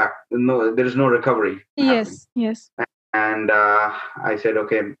back. No, there is no recovery happening. Yes. And I said,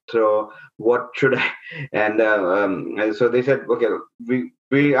 okay, so what should I? And so they said, okay,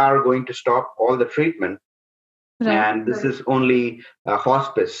 we are going to stop all the treatment, Right. and this is only a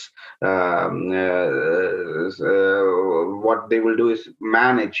hospice. What they will do is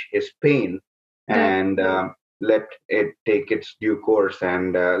manage his pain and let it take its due course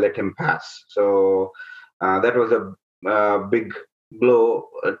and let him pass. So that was a big blow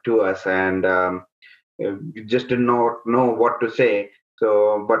to us, and we just did not know what to say.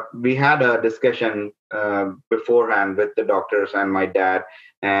 So, but we had a discussion beforehand with the doctors and my dad,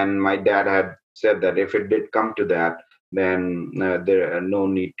 and my dad had said that if it did come to that, then there are no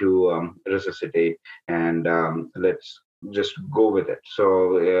need to resuscitate, and let's just go with it.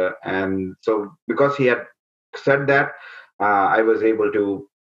 So, and so because he had said that, I was able to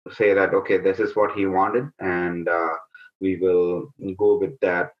say that okay, this is what he wanted, and we will go with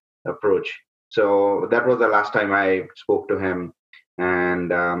that approach. So that was the last time I spoke to him,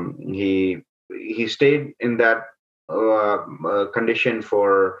 and he stayed in that condition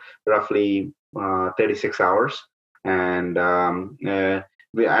for roughly 36 hours. And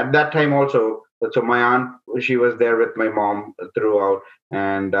at that time also, so my aunt, she was there with my mom throughout,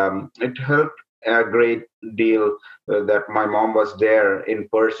 and it helped a great deal that my mom was there in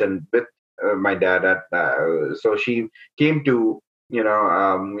person with my dad. So she came to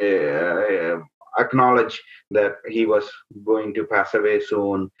acknowledge that he was going to pass away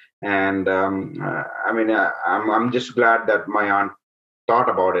soon. And I mean, I'm just glad that my aunt thought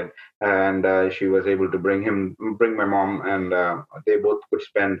about it, and she was able to bring my mom, and they both could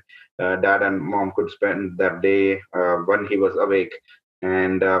spend, dad and mom could spend that day when he was awake.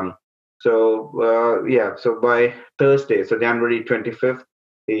 And so by Thursday, so January 25th,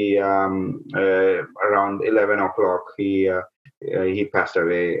 he around 11 o'clock, he passed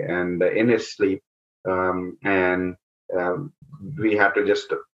away, and in his sleep. And we had to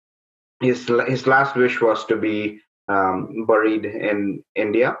just, his last wish was to be buried in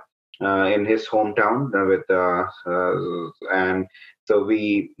India, in his hometown, and so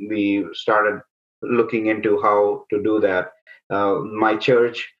we started looking into how to do that. My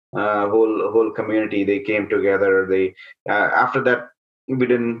church, whole community, they came together. They after that, we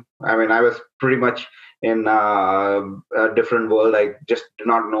didn't. I mean, I was pretty much in a different world. I just did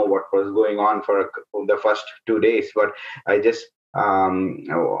not know what was going on for the first 2 days, but I just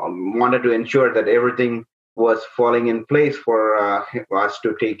wanted to ensure that everything was falling in place for us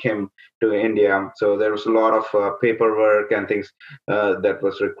to take him to India. So there was a lot of paperwork and things that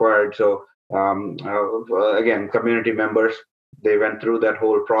was required. So again, community members, they went through that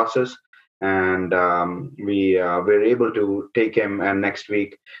whole process, and we were able to take him. And next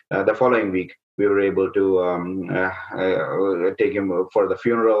week, the following week, we were able to take him for the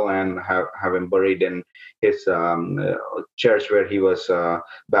funeral and have him buried in his church where he was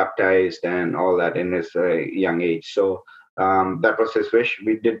baptized and all that in his young age. So that was his wish.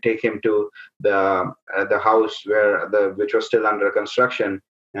 We did take him to the house which was still under construction,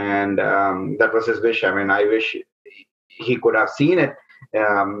 and that was his wish. I mean, I wish he could have seen it.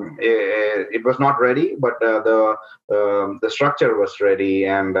 It was not ready, but the structure was ready,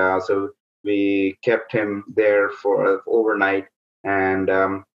 and so we kept him there for overnight. And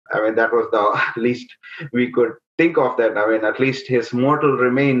I mean, that was the least we could think of. That, I mean, at least his mortal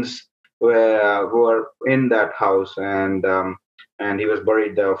remains were in that house, and he was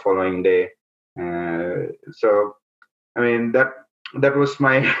buried the following day. So I mean, that was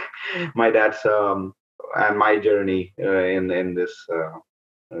my my dad's and my journey in this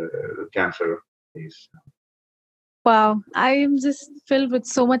cancer piece. Wow, I am just filled with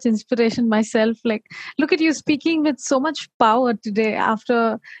so much inspiration myself. Like, look at you speaking with so much power today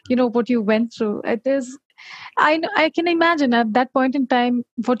after what you went through. It is, I can imagine at that point in time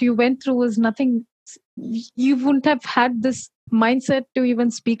what you went through was nothing. You wouldn't have had this mindset to even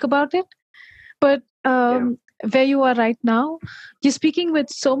speak about it. But where you are right now, you're speaking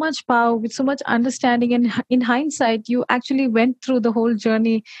with so much power, with so much understanding, and in hindsight, you actually went through the whole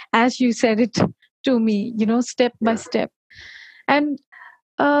journey as you said it to me, step by step. And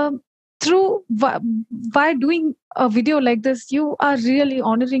through by doing a video like this, you are really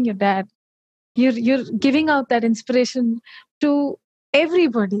honoring your dad. You're giving out that inspiration to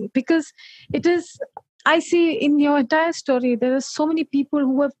everybody, because it is I see in your entire story, there are so many people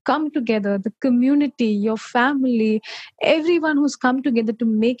who have come together, the community, your family, everyone who's come together to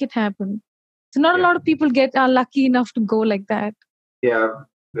make it happen. So not a Yeah. lot of people are lucky enough to go like that. Yeah,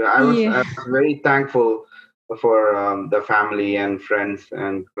 Yeah, I was very thankful for the family and friends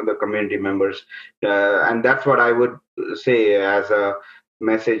and the community members, and that's what I would say as a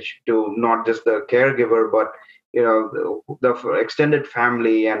message to not just the caregiver, but the extended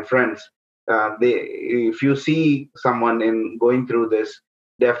family and friends. If you see someone in going through this,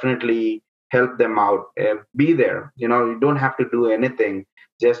 definitely help them out. Be there. You don't have to do anything.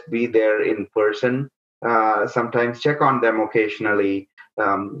 Just be there in person. Sometimes check on them occasionally,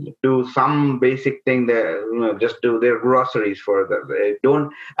 do some basic thing that just do their groceries for them.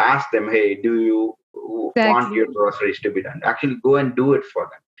 Don't ask them, hey, do you want your exactly. groceries to be done? Actually go and do it for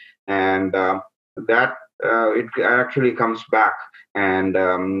them, and that it actually comes back, and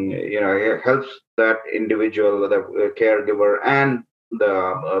it helps that individual, the caregiver, and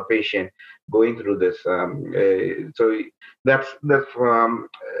the patient going through this. So that's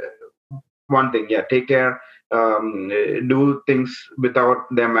one thing. Yeah, take care. Do things without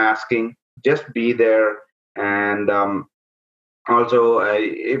them asking. Just be there. And also,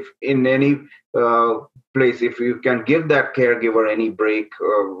 if in any uh, place, if you can give that caregiver any break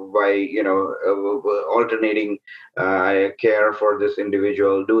by alternating care for this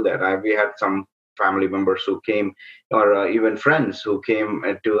individual, do that. We had some family members who came, or even friends who came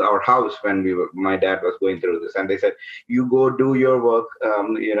to our house when my dad was going through this, and they said, you go do your work.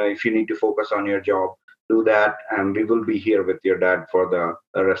 If you need to focus on your job, do that, and we will be here with your dad for the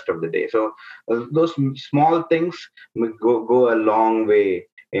rest of the day. So those small things go a long way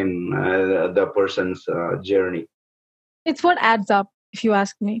in the person's journey. It's what adds up, if you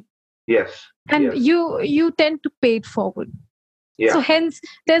ask me. Yes, And yes, you tend to pay it forward. So yeah, hence,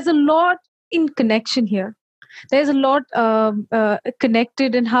 there's a lot in connection here. There's a lot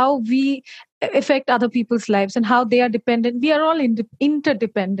connected in how we affect other people's lives and how they are dependent. We are all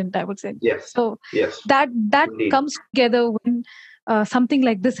interdependent, I would say. yes, So yes, that indeed, comes together when something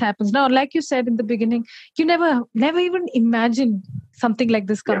like this happens. Now, like you said in the beginning, you never even imagined something like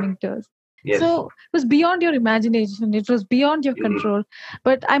this yeah, coming to us. yes, So it was beyond your imagination. It was beyond your indeed, control.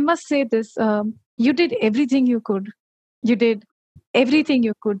 But I must say this: you did everything you could. You did everything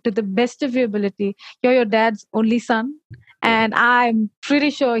you could to the best of your ability. You're your dad's only son, yeah, and I'm pretty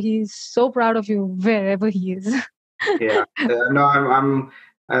sure he's so proud of you wherever he is. yeah. No,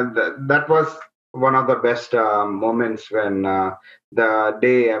 that was one of the best moments when the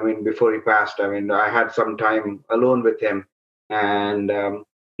day, I mean, before he passed. I mean, I had some time alone with him, and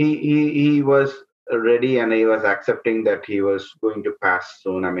he was ready, and he was accepting that he was going to pass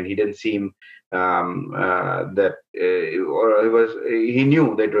soon. I mean, he didn't seem that, or he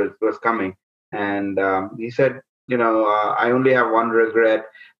knew that it was coming, and he said, I only have one regret,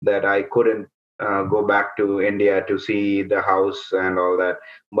 that I couldn't go back to India to see the house and all that.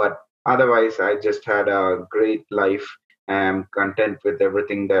 But otherwise, I just had a great life. I'm content with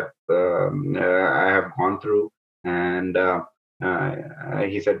everything that I have gone through. And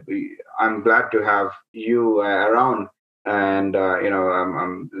he said, I'm glad to have you around. And,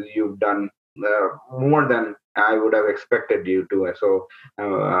 you've done more than I would have expected you to. So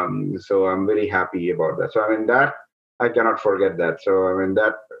I'm very happy about that. So, I mean, that I cannot forget that. So, I mean,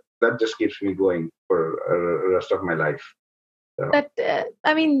 that just keeps me going for the rest of my life. So That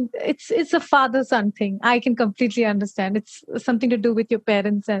I mean, it's a father son thing. I can completely understand. It's something to do with your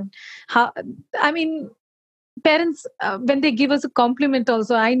parents and how. I mean, parents when they give us a compliment,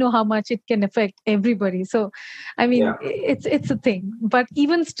 also, I know how much it can affect everybody. So, I mean, yeah, it's a thing. But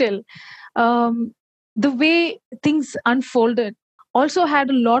even still, um, the way things unfolded also had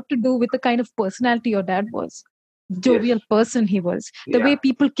a lot to do with the kind of personality your dad was, yes, jovial person he was, the way yeah,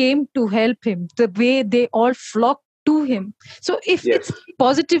 people came to help him, the way they all flocked to him. So if yes, it's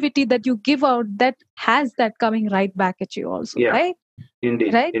positivity that you give out, that has that coming right back at you also, yeah, right?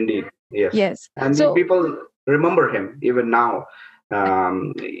 indeed, Right? indeed, yes. Yes. And the So people remember him even now.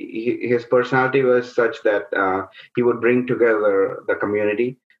 His personality was such that he would bring together the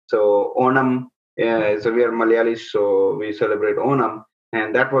community. So Onam, so we are Malayalis, so we celebrate Onam,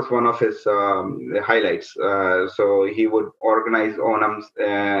 and that was one of his highlights. So he would organize Onams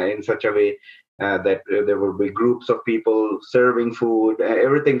in such a way that there would be groups of people serving food,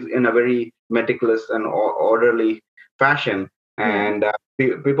 everything in a very meticulous and orderly fashion. yeah. And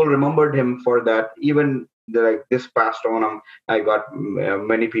people remembered him for that. Even like this past Onam, I got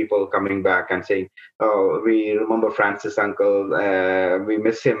many people coming back and saying, "Oh, we remember Francis uncle. We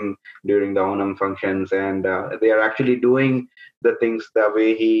miss him during the Onam functions," and they are actually doing the things the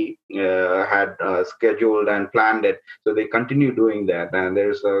way he had scheduled and planned it. So they continue doing that. And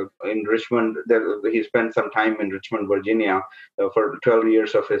there's in Richmond, he spent some time in Richmond, Virginia, for 12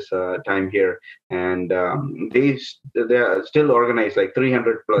 years of his time here, and they are still organized like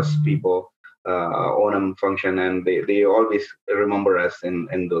 300 plus people Onam function, and they always remember us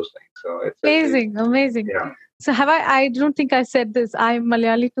in those things. So it's Amazing, amazing. yeah. So have I don't think I said this. I'm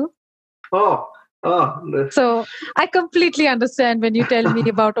Malayali too. Oh, oh, So I completely understand when you tell me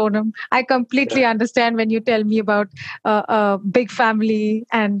about Onam. I completely yeah, understand when you tell me about a big family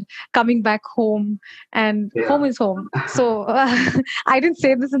and coming back home. And home yeah, is home. So I didn't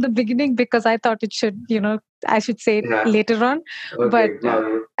say this in the beginning because I thought it should, I should say it yeah. later on. But Okay,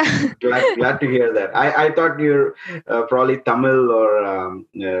 no, glad to hear that. I thought you're probably Tamil or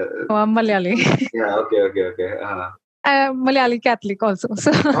no, I'm Malayali. yeah. Okay, okay, okay. I'm Malayali Catholic also.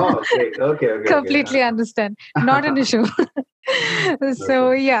 So Oh, great. Okay, okay, okay. completely understand. Not an issue. So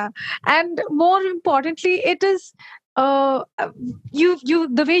Okay. yeah, and more importantly, it is uh you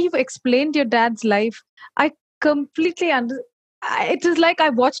the way you've explained your dad's life. I completely it is like I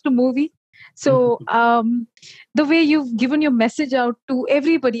watched a movie. So the way you've given your message out to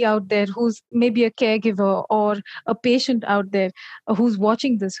everybody out there who's maybe a caregiver or a patient out there, who's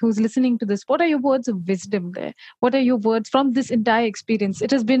watching this, who's listening to this, what are your words of wisdom there? What are your words from this entire experience?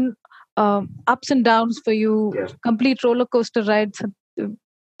 It has been ups and downs for you, Yeah, complete roller coaster rides,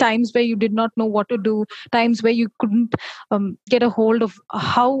 times where you did not know what to do, times where you couldn't get a hold of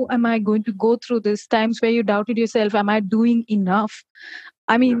how am I going to go through this, times where you doubted yourself, am I doing enough?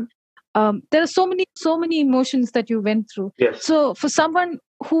 I yeah. mean, there are so many emotions that you went through. Yes, So for someone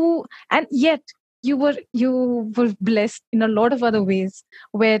who, and yet you were blessed in a lot of other ways,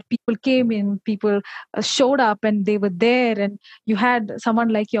 where people came in, people showed up, and they were there, and you had someone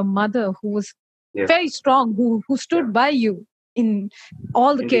like your mother who was yes, very strong, who yeah. stood by you in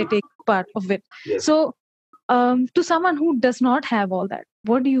all the Indeed, caretaking part of it. yes. So to someone who does not have all that,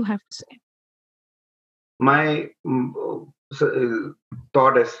 what do you have to say? My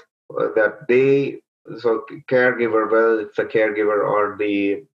thought is that caregiver, whether it's a caregiver or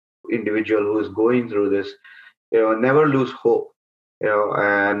the individual who is going through this, never lose hope.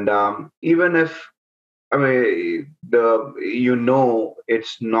 And even if I mean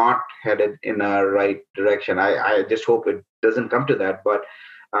it's not headed in a right direction. I just hope it doesn't come to that. But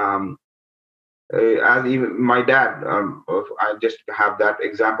um, as even my dad, I just have that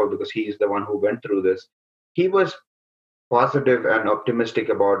example because he's the one who went through this. He was positive and optimistic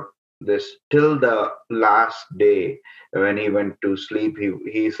about this till the last day when he went to sleep.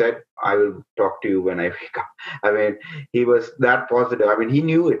 He said, "I will talk to you when I wake up." I mean, he was that positive. I mean, he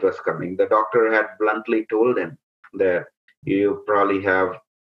knew it was coming. The doctor had bluntly told him that you probably have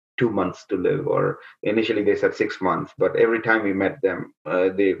 2 months to live, or initially they said 6 months, but every time we met them,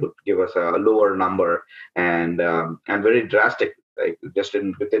 they would give us a lower number, and very drastic. Like just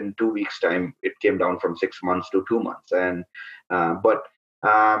in within 2 weeks' time, it came down from 6 months to 2 months, and but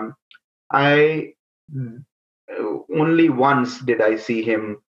I only once did I see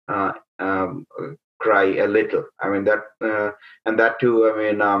him cry a little. I mean and that too. I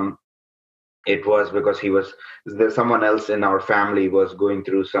mean. It was because there's someone else in our family was going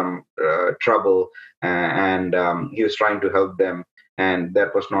through some trouble, and he was trying to help them, and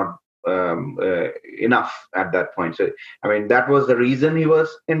that was not enough at that point. So I mean that was the reason he was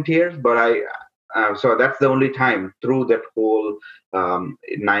in tears. But I so that's the only time through that whole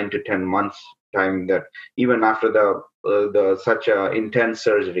 9 to 10 months time, that even after the such a intense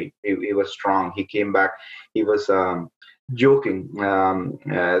surgery, he was strong. He came back. He was joking. Like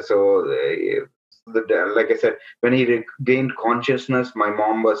I said, when he regained consciousness, my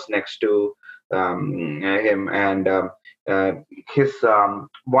mom was next to him, and his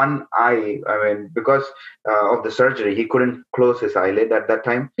one eye. I mean, because of the surgery, he couldn't close his eyelid at that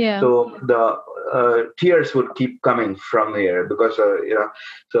time. Yeah, So the tears would keep coming from here because eye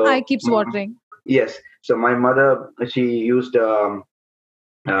So keeps watering. yes. So my mother, she used.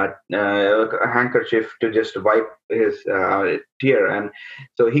 A handkerchief to just wipe his tear, and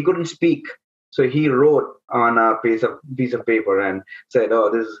so he couldn't speak. So he wrote on a piece of paper and said, "Oh,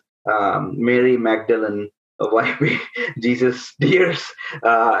 this is Mary Magdalene wiping Jesus' tears."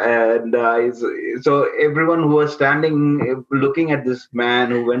 So everyone who was standing, looking at this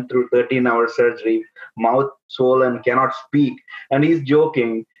man who went through 13-hour surgery, mouth swollen, cannot speak, and he's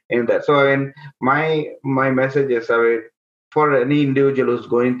joking in that. So I mean, my message is, I mean, for any individual who's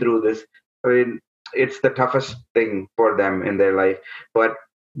going through this, I mean, it's the toughest thing for them in their life. But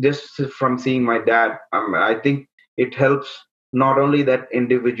just from seeing my dad, I think it helps not only that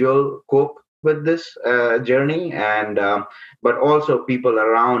individual cope with this journey, and but also people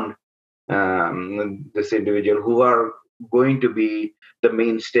around this individual who are going to be the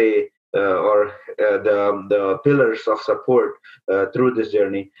mainstay or the pillars of support through this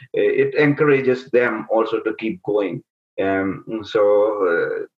journey. It encourages them also to keep going.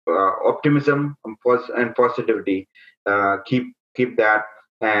 Optimism and positivity, keep that.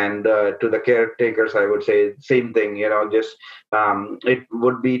 And to the caretakers, I would say same thing. Just it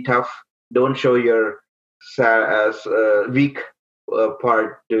would be tough. Don't show your as weak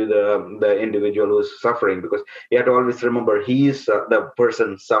part to the individual who's suffering, because you have to always remember he is the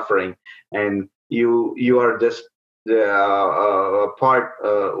person suffering, and you are just the part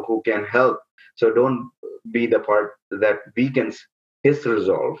who can help. So don't be the part that weakens his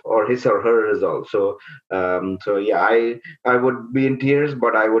resolve or his or her resolve. So yeah, I would be in tears,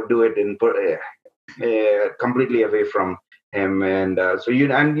 but I would do it completely away from him. And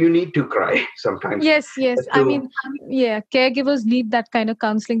you need to cry sometimes. Yes. I To mean, yeah, caregivers need that kind of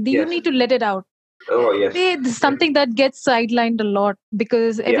counseling. You Yes. need to let it out. Oh, yes. It's something that gets sidelined a lot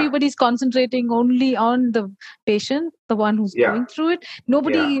because Yeah. everybody's concentrating only on the patient, the one who's Yeah. going through it. Yeah.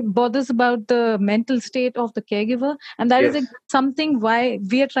 Nobody bothers about the mental state of the caregiver. And that is Yes. something why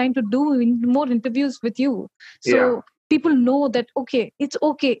we are trying to do more interviews with you. Yeah. So people know that, okay, it's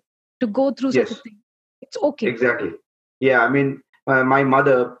okay to go through such a Yes. thing. It's okay. Exactly. Yeah. I mean, my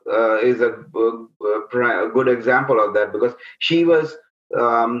mother is a good example of that, because she was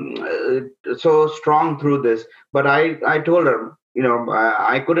so strong through this. But I told her,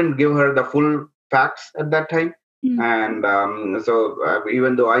 I couldn't give her the full facts at that time. Mm. And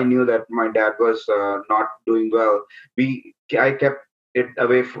even though I knew that my dad was not doing well, I kept it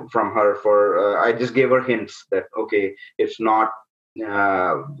away from her. I just gave her hints that, okay, it's not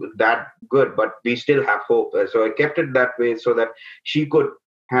uh, that good, but we still have hope. So I kept it that way so that she could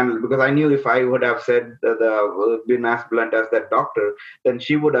handle. Because I knew if I would have said been as blunt as that doctor, then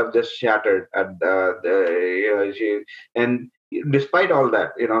she would have just shattered at she. And despite all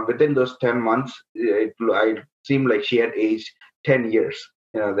that, within those 10 months, it seemed like she had aged 10 years.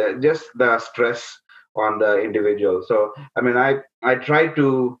 Just the stress on the individual. So I mean, I tried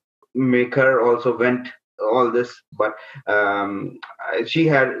to make her also vent all this, but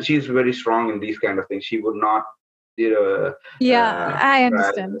she's very strong in these kind of things. She would not, you know Yeah, I cry.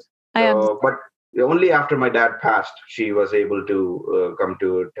 understand. I So, understand. but only after my dad passed, she was able to come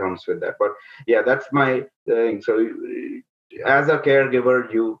to terms with that. But yeah, that's my thing. So as a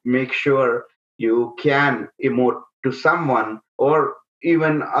caregiver, you make sure you can emote to someone, or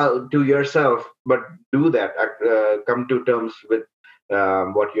even to yourself, but do that, come to terms with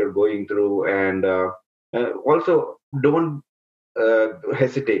what you're going through. And also don't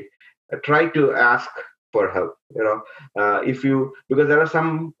hesitate. Try to ask for help. If you Because there are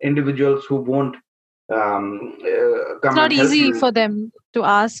some individuals who won't It's come not and help easy you. for them to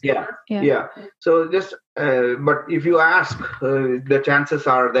ask. Yeah. Yeah. Yeah. So just but if you ask, the chances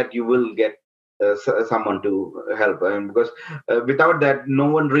are that you will get someone to help. Because without that, no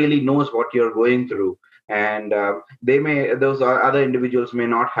one really knows what you're going through. And those other individuals may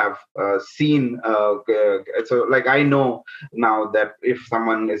not have seen. So like, I know now that if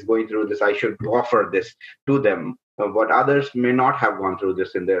someone is going through this, I should offer this to them. But others may not have gone through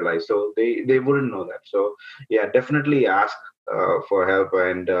this in their life, so they wouldn't know that. So yeah, definitely ask for help.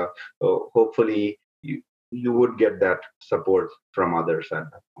 And hopefully you would get that support from others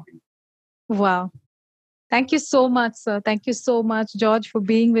at that point. Wow. Thank you so much, sir. Thank you so much, George, for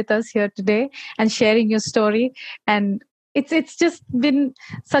being with us here today and sharing your story. And it's just been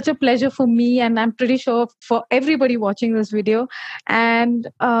such a pleasure for me, and I'm pretty sure for everybody watching this video. And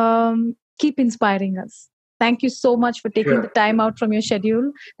keep inspiring us. Thank you so much for taking the Sure. time out from your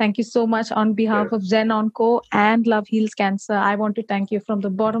schedule. Thank you so much on behalf Sure. of Zen Onco and Love Heals Cancer. I want to thank you from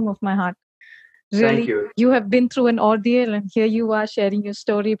the bottom of my heart. Thank Really, you. you have been through an ordeal, and here you are sharing your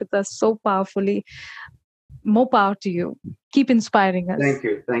story with us so powerfully. More power to you. Keep inspiring us.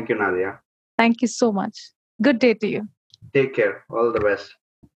 Thank you, Nadia. Thank you so much. Good day to you. Take care. All the best.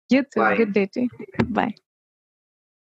 You too. Bye. Good day to you. Bye.